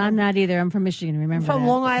Diegan. Well, I'm not either. I'm from Michigan. Remember, from that.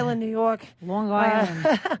 Long Island, New York. Long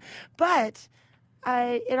Island. But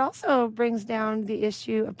it also brings down the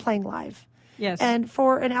issue of playing live. Yes. And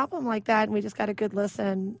for an album like that, and we just got a good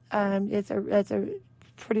listen. It's a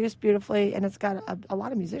produced beautifully, and it's got a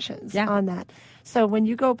lot of musicians on that. So when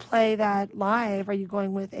you go play that live, are you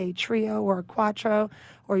going with a trio or a quattro,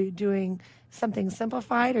 or are you doing something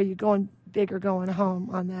simplified, or are you going big or going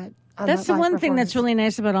home on that? That's the one thing that's really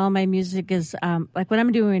nice about all my music is, like when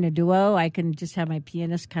I'm doing a duo, I can just have my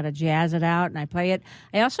pianist kind of jazz it out and I play it.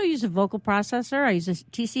 I also use a vocal processor. I use a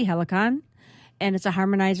TC Helicon, and it's a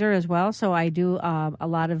harmonizer as well. So I do a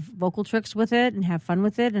lot of vocal tricks with it and have fun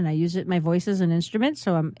with it, and I use it my voice as an instrument,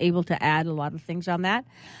 so I'm able to add a lot of things on that.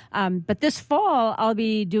 But this fall, I'll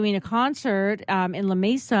be doing a concert in La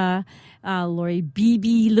Mesa. Laurie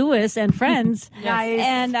Beebe Lewis and friends. Nice.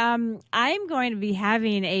 And I'm going to be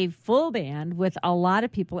having a full band with a lot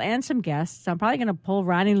of people and some guests. I'm probably going to pull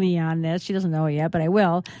Ronnie Lee on this. She doesn't know it yet, but I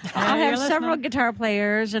will. I'll have several guitar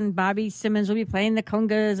players, and Bobby Simmons will be playing the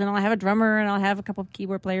congas, and I'll have a drummer, and I'll have a couple of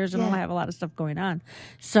keyboard players, and I'll have a lot of stuff going on.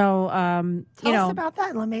 So, Tell us about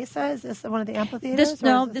that. La Mesa, is this one of the amphitheaters?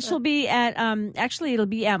 This will be at, actually, it'll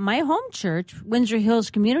be at my home church, Windsor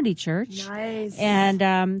Hills Community Church. Nice.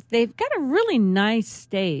 And they've got a really nice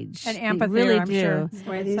stage. An amphitheater, really I'm do. sure.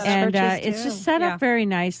 And it's just set up very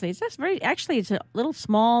nicely. It's just it's a little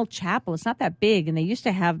small chapel. It's not that big, and they used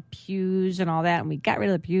to have pews and all that, and we got rid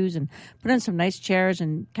of the pews and put in some nice chairs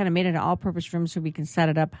and kind of made it an all-purpose room so we can set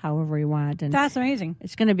it up however we want. And that's amazing.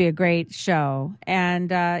 It's going to be a great show,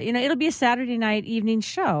 and it'll be a Saturday night evening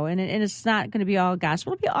show, and it's not going to be all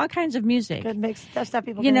gospel. It'll be all kinds of music. Good mix. That's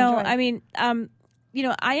people can enjoy. I mean,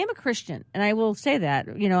 I am a Christian, and I will say that.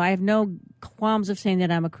 I have no qualms of saying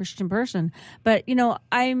that I'm a Christian person. But,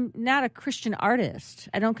 I'm not a Christian artist.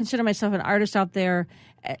 I don't consider myself an artist out there,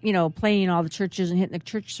 playing all the churches and hitting the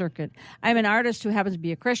church circuit. I'm an artist who happens to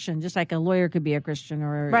be a Christian, just like a lawyer could be a Christian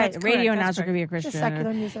or a radio announcer could be a Christian. Just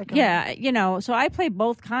secular music. Yeah, so I play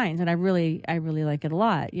both kinds, and I really like it a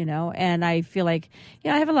lot, and I feel like,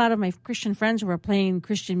 I have a lot of my Christian friends who are playing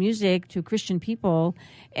Christian music to Christian people,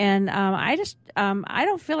 and I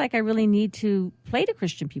don't feel like I really need to play to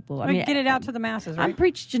Christian people. I mean, get it out to the masses, right? I'm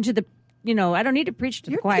preaching to the I don't need to preach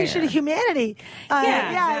to the choir. You're preaching to humanity.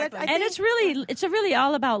 Exactly. And it's really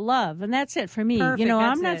all about love, and that's it for me. Perfect,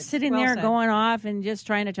 I'm not sitting there going off and just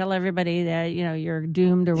trying to tell everybody that you're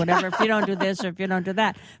doomed or whatever if you don't do this or if you don't do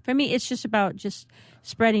that. For me, it's just about just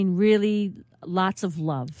spreading really lots of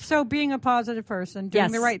love. So being a positive person,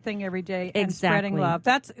 doing the right thing every day, and spreading love.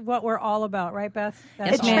 That's what we're all about, right, Beth?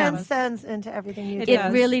 It transcends into everything you do.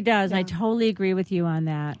 It really does. Yeah. I totally agree with you on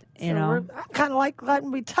that. I'm kind of like glad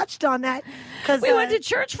we touched on that because we went to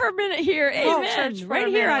church for a minute here. Amen. Right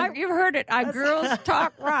here, you've heard it. Girls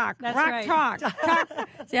Talk Rock. That's rock right. Talk.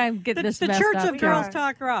 See, I'm getting this messed Church up. of Girls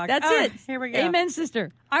Talk Rock. That's it. Here we go. Amen,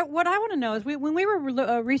 sister. What I want to know is when we were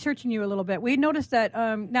researching you a little bit, we noticed that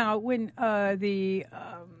now when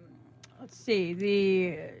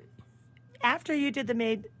after you did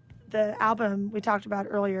the album we talked about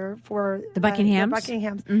earlier for the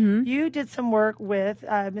Buckinghams, mm-hmm. you did some work with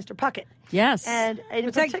Mr. Puckett. Yes. And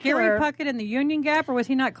was that Gary Puckett in the Union Gap, or was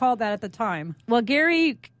he not called that at the time? Well,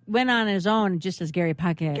 Gary went on his own just as Gary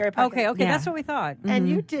Puckett. Okay, yeah. That's what we thought. Mm-hmm. And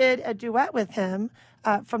you did a duet with him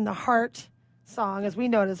from the Heart song, as we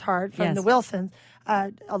know it as Heart, from the Wilsons,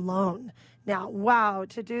 Alone. Now, wow,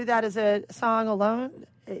 to do that as a song alone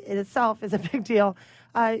in itself is a big deal.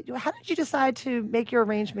 How did you decide to make your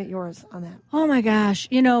arrangement yours on that? Oh, my gosh.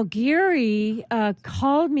 Gary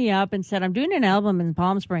called me up and said, I'm doing an album in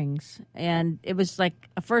Palm Springs. And it was like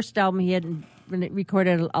a first album he had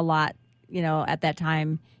recorded a lot, at that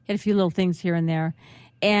time. He had a few little things here and there.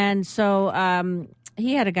 And so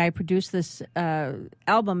he had a guy produce this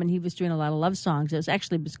album, and he was doing a lot of love songs. It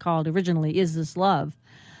was called originally Is This Love?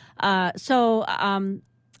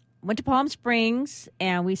 Went to Palm Springs,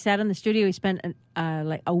 and we sat in the studio. We spent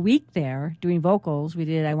like a week there doing vocals. We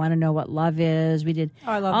did I Want to Know What Love Is. We did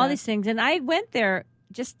all these things. And I went there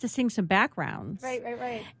just to sing some backgrounds.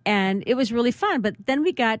 Right. And it was really fun. But then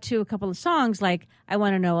we got to a couple of songs like I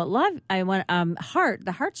Want to Know What Love, Heart,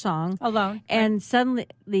 the Heart song. Alone. And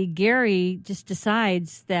suddenly Gary just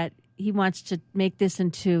decides that he wants to make this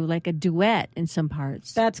into like a duet in some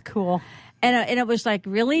parts. That's cool. And it was like,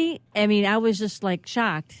 really? I mean, I was just like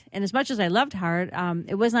shocked. And as much as I loved Heart,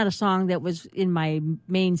 it was not a song that was in my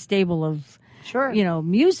main stable of,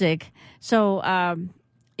 music. So, I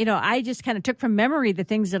just kind of took from memory the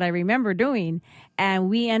things that I remember doing. And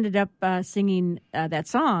we ended up singing that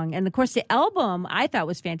song. And of course, the album I thought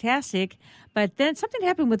was fantastic. But then something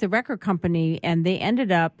happened with the record company, and they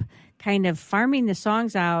ended up kind of farming the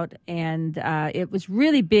songs out, and it was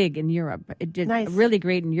really big in Europe. It did really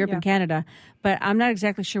great in Europe and Canada, but I'm not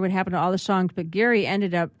exactly sure what happened to all the songs, but Gary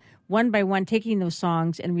ended up one by one taking those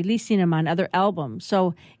songs and releasing them on other albums.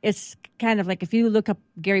 So it's kind of like if you look up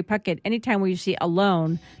Gary Puckett, anytime where you see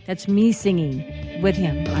Alone, that's me singing with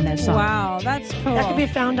him on that song. Wow, that's cool. That can be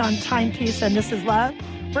found on Timepiece and This Is Love.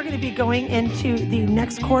 We're going to be going into the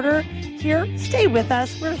next quarter here. Stay with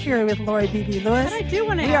us. We're here with Laurie Beebe Lewis. And I do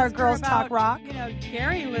want to We ask are Girls her about, Talk Rock.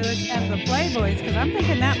 Gary Lewis and the Playboys, because I'm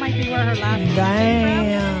thinking that might be where her last name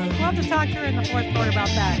Damn. We'll have to talk to her in the fourth quarter about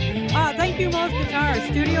that. Thank you, Mo's Guitars.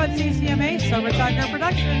 Studio at CCMA, Silver Tiger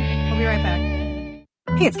Production. We'll be right back.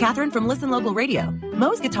 Hey, it's Catherine from Listen Local Radio.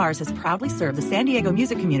 Mo's Guitars has proudly served the San Diego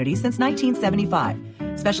music community since 1975.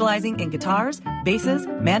 Specializing in guitars, basses,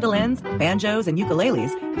 mandolins, banjos, and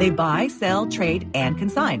ukuleles, they buy, sell, trade, and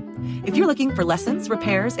consign. If you're looking for lessons,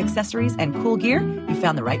 repairs, accessories, and cool gear, you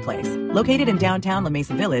found the right place. Located in downtown La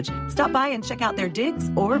Mesa Village, stop by and check out their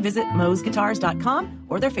digs or visit mozguitars.com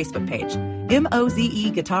or their Facebook page.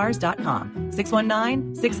 MOZEguitars.com,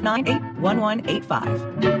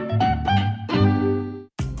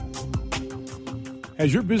 619-698-1185.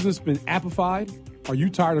 Has your business been appified? Are you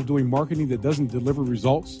tired of doing marketing that doesn't deliver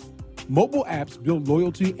results? Mobile apps build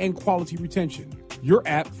loyalty and quality retention. Your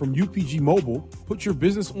app from UPG Mobile puts your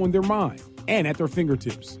business on their mind and at their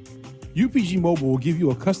fingertips. UPG Mobile will give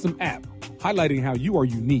you a custom app highlighting how you are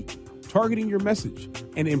unique, targeting your message,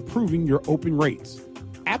 and improving your open rates.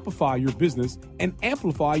 Appify your business and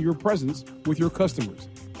amplify your presence with your customers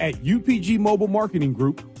at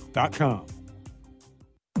upgmobilemarketinggroup.com.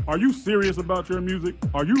 Are you serious about your music?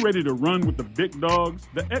 Are you ready to run with the big dogs?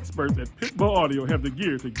 The experts at Pitche Blende Audio have the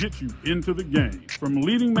gear to get you into the game. From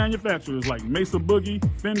leading manufacturers like Mesa Boogie,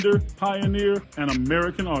 Fender, Pioneer, and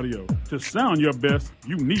American Audio. To sound your best,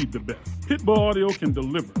 you need the best. Pitche Blende Audio can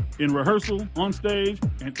deliver in rehearsal, on stage,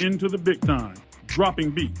 and into the big time. Dropping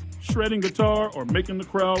beats, shredding guitar, or making the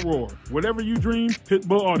crowd roar. Whatever you dream, Pitche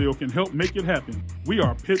Blende Audio can help make it happen. We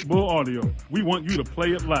are Pitche Blende Audio. We want you to play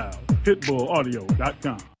it loud.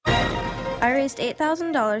 PitcheBlendeAudio.com. I raised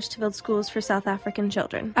 $8,000 to build schools for South African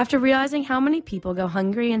children. After realizing how many people go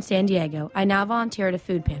hungry in San Diego, I now volunteer at a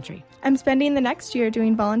food pantry. I'm spending the next year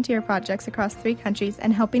doing volunteer projects across 3 countries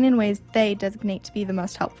and helping in ways they designate to be the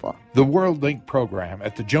most helpful. The World Link program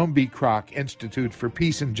at the Joan B. Kroc Institute for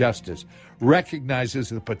Peace and Justice recognizes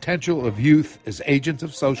the potential of youth as agents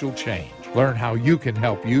of social change. Learn how you can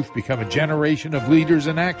help youth become a generation of leaders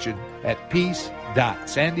in action at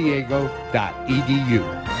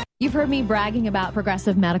peace.sandiego.edu. You've heard me bragging about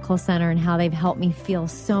Progressive Medical Center and how they've helped me feel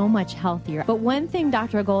so much healthier. But one thing,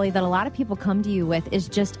 Dr. Agoli, that a lot of people come to you with is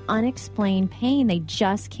just unexplained pain. They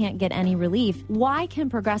just can't get any relief. Why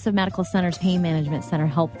can Progressive Medical Center's Pain Management Center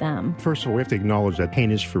help them? First of all, we have to acknowledge that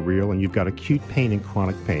pain is for real, and you've got acute pain and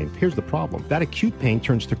chronic pain. Here's the problem. That acute pain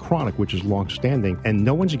turns to chronic, which is long-standing, and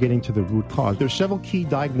no one's getting to the root cause. There's several key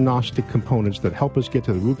diagnostic components that help us get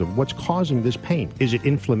to the root of what's causing this pain. Is it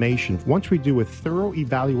inflammation? Once we do a thorough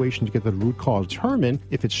evaluation to get the root cause, determine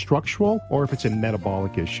if it's structural or if it's a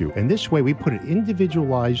metabolic issue. And this way, we put an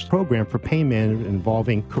individualized program for pain management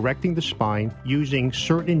involving correcting the spine, using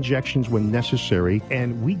certain injections when necessary,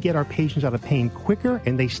 and we get our patients out of pain quicker,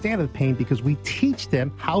 and they stay out of pain because we teach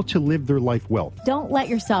them how to live their life well. Don't let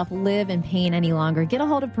yourself live in pain any longer. Get a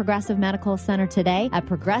hold of Progressive Medical Center today at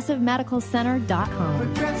progressivemedicalcenter.com.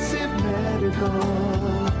 Progressive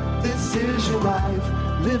Medical, this is your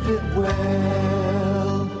life, live it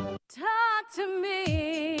well. Talk to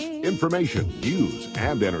me. Information, news,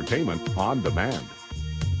 and entertainment on demand.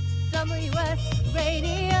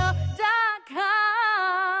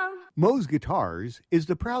 WSRadio.com. Moe's Guitars is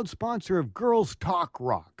the proud sponsor of Girls Talk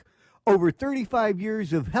Rock. Over 35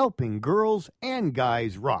 years of helping girls and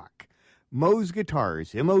guys rock. Moe's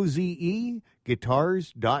Guitars, M-O-Z-E,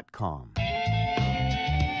 guitars.com.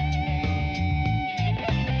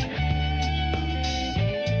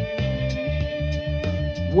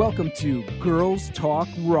 Welcome to Girls Talk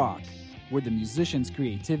Rock, where the musician's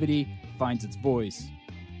creativity finds its voice.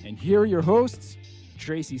 And here are your hosts,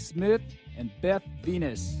 Tracy Smith and Beth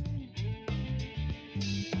Venus.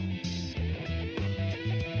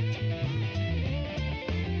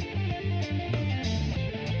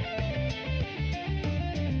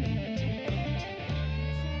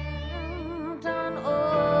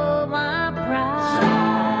 Oh, my pride.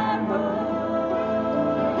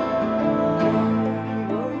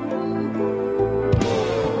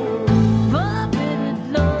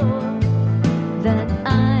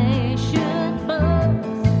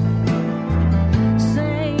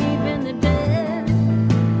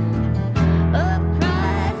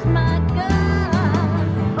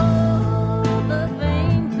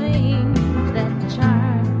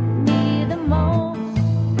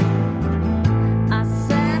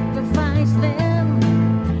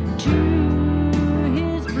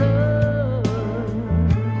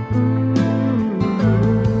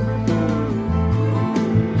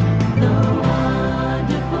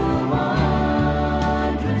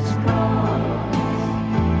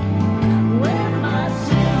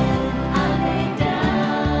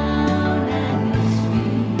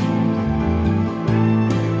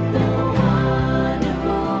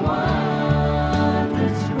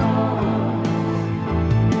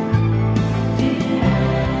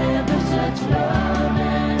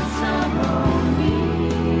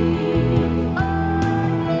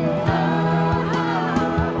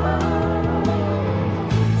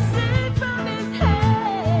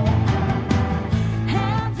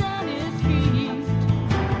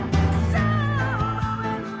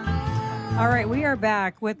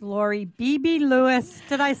 Back with Laurie Beebe Lewis.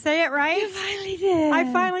 Did I say it right? You finally did.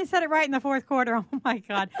 I finally said it right in the fourth quarter. Oh my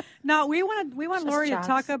God! No, we want Laurie to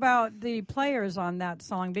talk about the players on that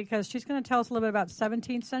song because she's going to tell us a little bit about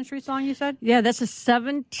 17th century song. You said? Yeah, that's a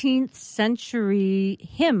 17th century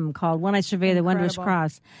hymn called "When I Survey the Wondrous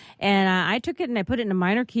Cross," and I took it and I put it in a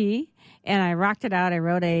minor key and I rocked it out. I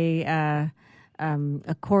wrote a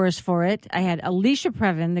chorus for it. I had Alicia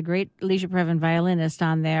Previn, the great Alicia Previn violinist,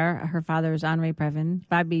 on there. Her father is Henri Previn.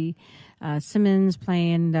 Bobby Simmons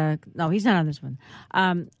playing. No, he's not on this one.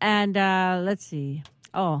 And let's see.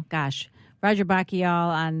 Oh, gosh. Roger Bacchial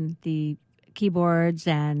on the keyboards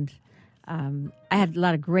and I had a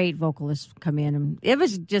lot of great vocalists come in, and it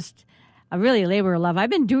was just a really labor of love. I've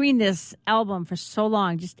been doing this album for so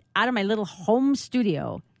long, just out of my little home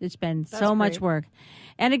studio. It's been so much work.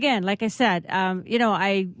 And again, like I said,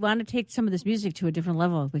 I want to take some of this music to a different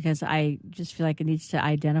level because I just feel like it needs to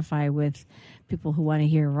identify with people who want to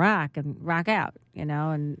hear rock and rock out,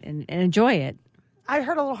 and enjoy it. I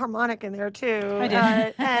heard a little harmonic in there too. I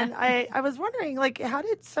did. And I was wondering, like, how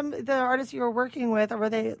did some of the artists you were working with, or were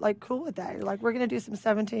they like cool with that? You're like, we're going to do some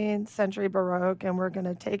 17th century Baroque, and we're going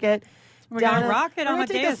to take it. We're going to rock it on the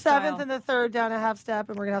Amadeus seventh style. and the third down a half step,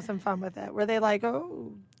 and we're going to have some fun with it. Were they like,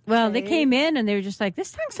 oh? Well, they came in and they were just like,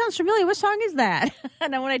 this song sounds familiar. What song is that?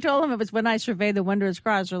 And then when I told them it was When I Surveyed the Wondrous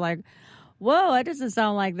Cross, they're like, whoa, that doesn't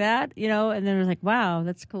sound like that, And then it was like, wow,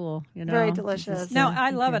 that's cool, Very delicious. No, I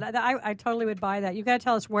love it. I totally would buy that. You got to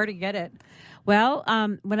tell us where to get it. Well,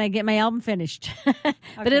 when I get my album finished,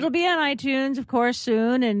 but it'll be on iTunes, of course,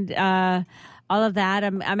 soon, and all of that.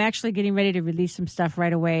 I'm actually getting ready to release some stuff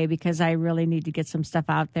right away because I really need to get some stuff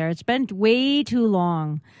out there. It's been way too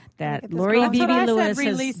long that Laurie Beebe Lewis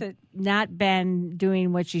has not been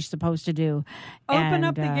doing what she's supposed to do. Open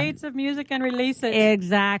up the gates of music and release it.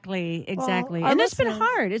 Exactly. Well, and it's been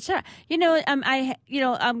hard. It's I'm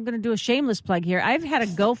going to do a shameless plug here. I've had a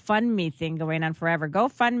GoFundMe thing going on forever.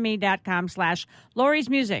 GoFundMe.com/Laurie's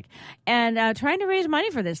Music, and trying to raise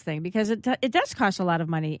money for this thing because it does cost a lot of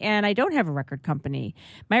money, and I don't have a record company.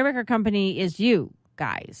 My record company is you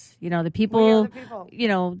guys. The people.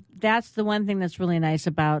 That's the one thing that's really nice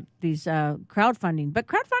about these crowdfunding. But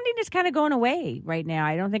crowdfunding is kind of going away right now.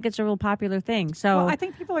 I don't think it's a real popular thing. So I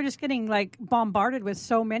think people are just getting like bombarded with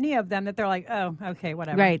so many of them that they're like, oh, okay,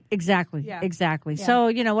 whatever. Right, exactly, exactly. Yeah.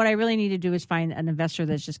 So what I really need to do is find an investor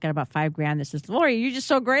that's just got about $5,000 that says, Laurie, you're just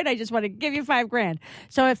so great. I just want to give you $5,000.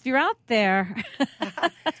 So if you're out there.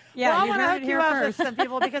 I want to hook you up with some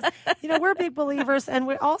people because, we're big believers. And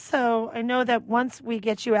we also, I know that once we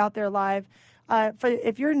get you out there live,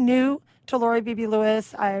 if you're new to Laurie Beebe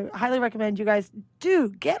Lewis, I highly recommend you guys do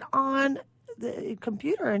get on the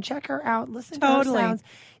computer and check her out, listen to her sounds.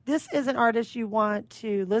 This is an artist you want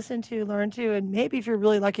to listen to, learn to, and maybe if you're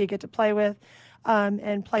really lucky, get to play with.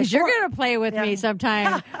 And play. Because you're going to play with me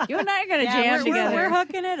sometime. You and I are going to jam together. We're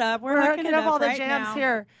hooking it up. We're hooking up all the right jams now.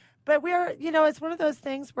 here. But we're, it's one of those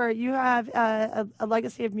things where you have a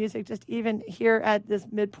legacy of music just even here at this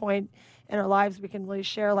midpoint in our lives. We can really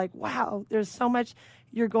share like, wow, there's so much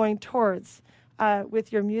you're going towards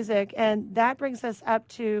with your music. And that brings us up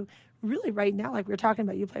to really right now, like we were talking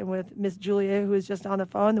about, you playing with Miss Julia, who is just on the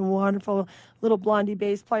phone, the wonderful little blondie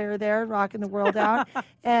bass player there, rocking the world out.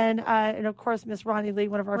 And of course, Miss Ronnie Lee,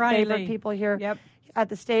 one of our favorite people here at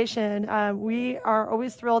the station. We are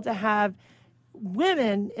always thrilled to have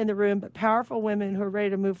women in the room, but powerful women who are ready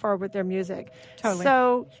to move forward with their music. Totally.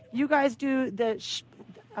 So you guys do the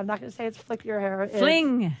I'm not going to say it's flick your hair.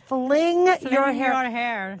 Fling your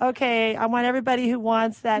hair. Okay, I want everybody who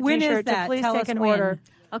wants that when T-shirt to please take an order.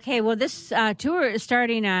 Okay, well, this tour is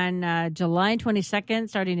starting on July 22nd,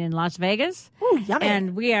 starting in Las Vegas. Ooh, yummy.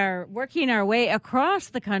 And we are working our way across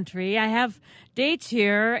the country. I have dates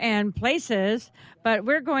here and places, but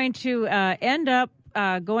we're going to end up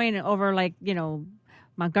going over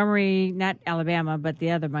Montgomery, not Alabama, but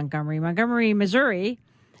the other Montgomery, Missouri.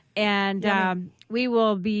 And we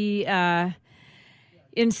will be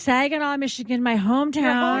in Saginaw, Michigan, my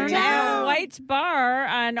hometown, at White's Bar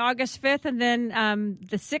on August 5th. And then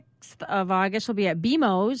the 6th of August will be at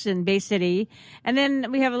BMO's in Bay City. And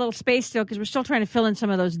then we have a little space still because we're still trying to fill in some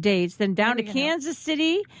of those dates. Then down to Kansas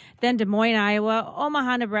City, then Des Moines, Iowa,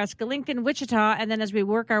 Omaha, Nebraska, Lincoln, Wichita. And then as we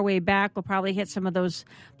work our way back, we'll probably hit some of those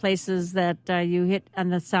places that you hit on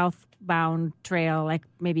the southbound trail, like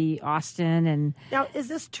maybe Austin. And now, is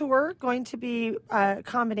this tour going to be a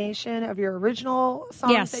combination of your original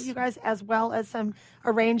songs that you guys, as well as some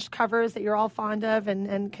arranged covers that you're all fond of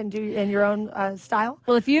and can do in your own style?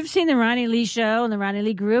 Well, if you've seen the Ronnie Lee show and the Ronnie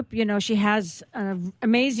Lee group, she has an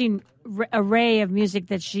amazing array of music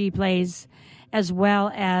that she plays, as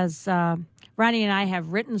well as Ronnie and I have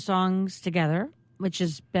written songs together, which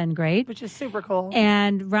has been great. Which is super cool.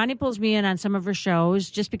 And Ronnie pulls me in on some of her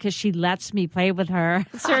shows just because she lets me play with her.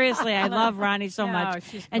 Seriously, I love Ronnie so much.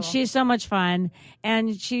 She's cool. And she's so much fun.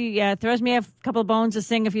 And she throws me a couple of bones to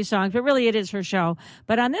sing a few songs, but really it is her show.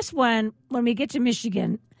 But on this one, when we get to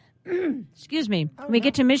Michigan, excuse me, when we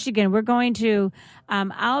get to Michigan, we're going to,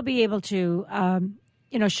 I'll be able to,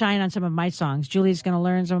 shine on some of my songs. Julie's going to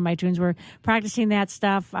learn some of my tunes. We're practicing that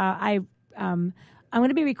stuff. I'm going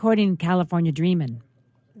to be recording California Dreamin'.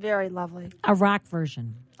 Very lovely. A rock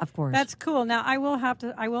version, of course. That's cool. Now, I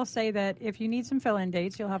will say that if you need some fill-in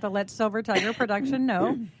dates, you'll have to let Silver Tiger Production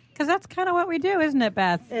know, because that's kind of what we do, isn't it,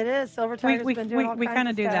 Beth? It is. Silver Tiger's been doing all we kinds kind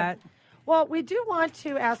of of do stuff. that. Well, we do want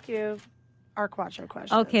to ask you our Quattro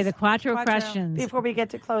questions. Okay, the Quattro questions. Before we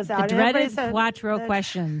get to close out. The And everybody dreaded said Quattro that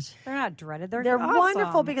questions. They're not dreaded. They're They're awesome.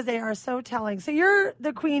 wonderful because they are so telling. So you're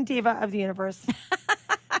the Queen Diva of the universe.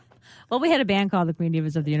 Well, we had a band called the Queen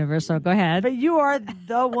Divas of the Universe, so go ahead. But you are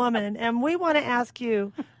the woman. And we want to ask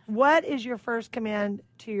you, what is your first command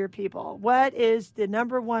to your people? What is the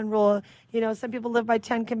number one rule? You know, some people live by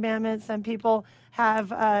 10 commandments. Some people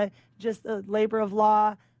have just the labor of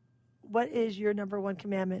law. What is your number one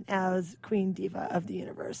commandment as Queen Diva of the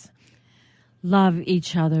universe? Love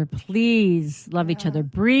each other. Please love each other.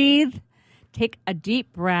 Breathe. Take a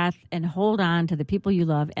deep breath and hold on to the people you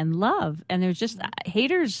love and love. And there's just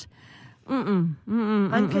haters.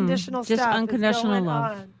 Unconditional just stuff. unconditional is going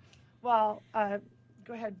love. on. Well,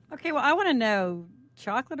 go ahead. Okay, well, I want to know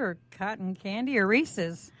chocolate or cotton candy or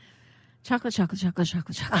Reese's? Chocolate. See,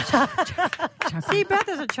 Beth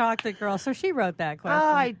is a chocolate girl, so she wrote that question.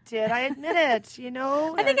 Oh, I did. I admit it. You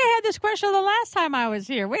know, I think I had this question the last time I was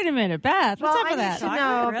here. Wait a minute, Beth. What's up with I that? need to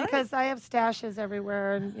know Really? because I have stashes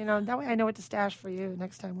everywhere, and you know that way I know what to stash for you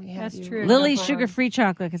next time we have you. That's true. Lily's sugar-free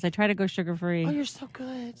chocolate because I try to go sugar-free. Oh, you're so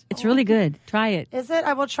good. It's really good. Try it. Is it?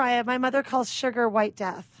 I will try it. My mother calls sugar white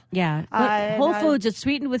death. Yeah. Whole Foods, it's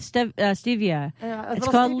sweetened with stevia. A It's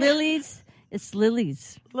little called stevia. Lily's. It's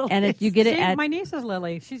Lily's. And if you get it See, at... my niece is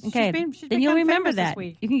Lily. She's Okay, been then you'll remember famous that. this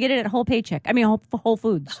week. You can get it at Whole Whole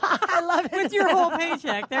Foods. I love it. With your whole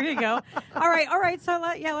paycheck. There you go. All right. So,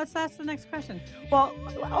 let's ask the next question. Well,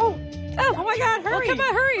 oh my God, hurry. Well, come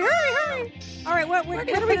on, hurry. All right, where gonna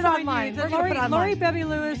do put we it find online. you? We're gonna put it online.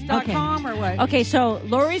 LaurieBeebeLewis.com or what? Okay, so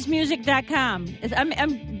Laurie'sMusic.com.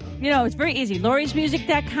 It's very easy.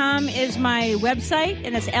 Laurie'sMusic.com is my website,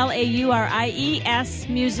 and it's LAURIES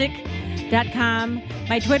music.com.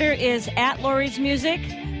 My Twitter is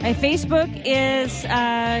 @Laurie'sMusic. My Facebook is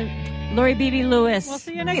Laurie Beebe Lewis. We'll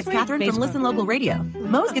see you Hey, next it's week. Catherine from Listen Local Radio.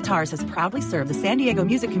 Moe's Guitars has proudly served the San Diego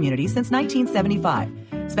music community since 1975.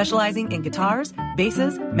 Specializing in guitars,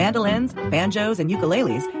 basses, mandolins, banjos, and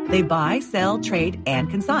ukuleles, they buy, sell, trade, and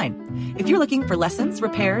consign. If you're looking for lessons,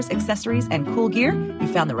 repairs, accessories, and cool gear, you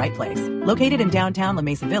found the right place. Located in downtown La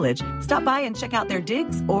Mesa Village, stop by and check out their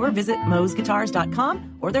digs or visit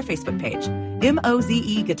moesguitars.com or their Facebook page.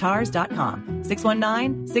 MOZEguitars.com,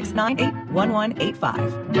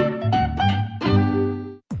 619-698-1185.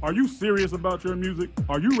 Are you serious about your music?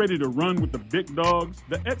 Are you ready to run with the big dogs?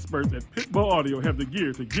 The experts at Pitche Audio have the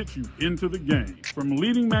gear to get you into the game. From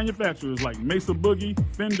leading manufacturers like Mesa Boogie,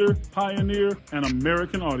 Fender, Pioneer, and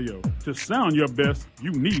American Audio. To sound your best,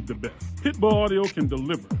 you need the best. Pitche Audio can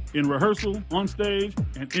deliver in rehearsal, on stage,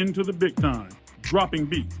 and into the big time. Dropping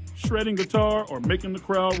beats, shredding guitar, or making the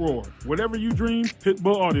crowd roar. Whatever you dream, Pitche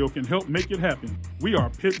Audio can help make it happen. We are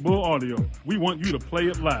Pitche Audio. We want you to play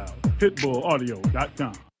it loud.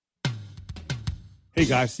 PitbullAudio.com. Hey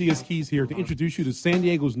guys, CS Keys here to introduce you to San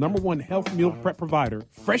Diego's #1 health meal prep provider,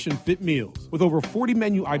 Fresh and Fit Meals. With over 40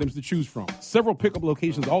 menu items to choose from, several pickup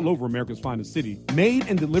locations all over America's finest city, made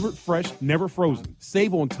and delivered fresh, never frozen.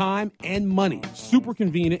 Save on time and money. Super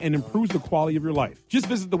convenient and improves the quality of your life. Just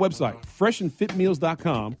visit the website,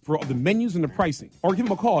 freshandfitmeals.com, for all the menus and the pricing. Or give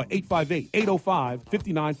them a call at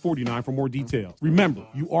 858-805-5949 for more details. Remember,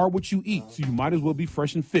 you are what you eat, so you might as well be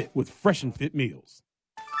fresh and fit with Fresh and Fit Meals.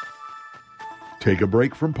 Take a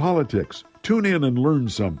break from politics. Tune in and learn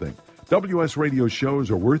something. WS Radio shows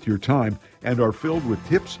are worth your time and are filled with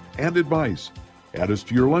tips and advice. Add us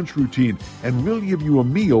to your lunch routine, and we'll give you a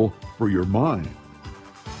meal for your mind.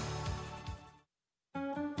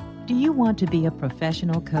 Do you want to be a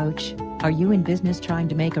professional coach? Are you in business trying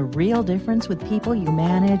to make a real difference with people you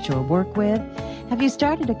manage or work with? Have you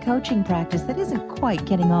started a coaching practice that isn't quite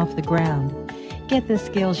getting off the ground? Get the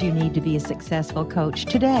skills you need to be a successful coach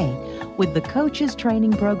today with the Coaches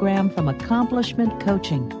Training Program from Accomplishment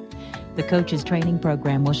Coaching. The Coaches Training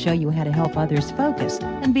Program will show you how to help others focus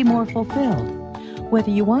and be more fulfilled.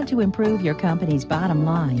 Whether you want to improve your company's bottom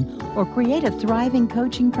line or create a thriving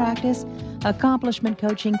coaching practice, Accomplishment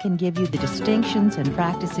Coaching can give you the distinctions and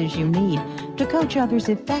practices you need to coach others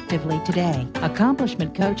effectively today.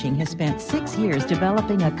 Accomplishment Coaching has spent 6 years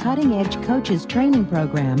developing a cutting-edge coaches training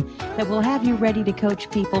program that will have you ready to coach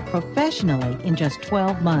people professionally in just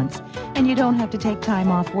 12 months, and you don't have to take time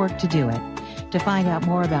off work to do it. To find out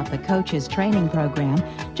more about the coaches training program,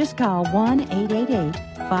 just call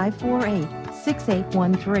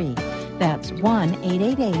 1-888-548-6813. That's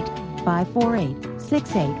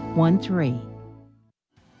 1-888-548-6813.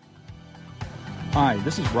 Hi,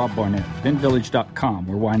 this is Rob Barnett, VinVillage.com,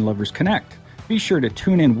 where wine lovers connect. Be sure to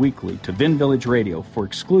tune in weekly to Vin Village Radio for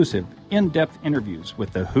exclusive, in-depth interviews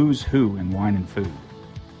with the who's who in wine and food.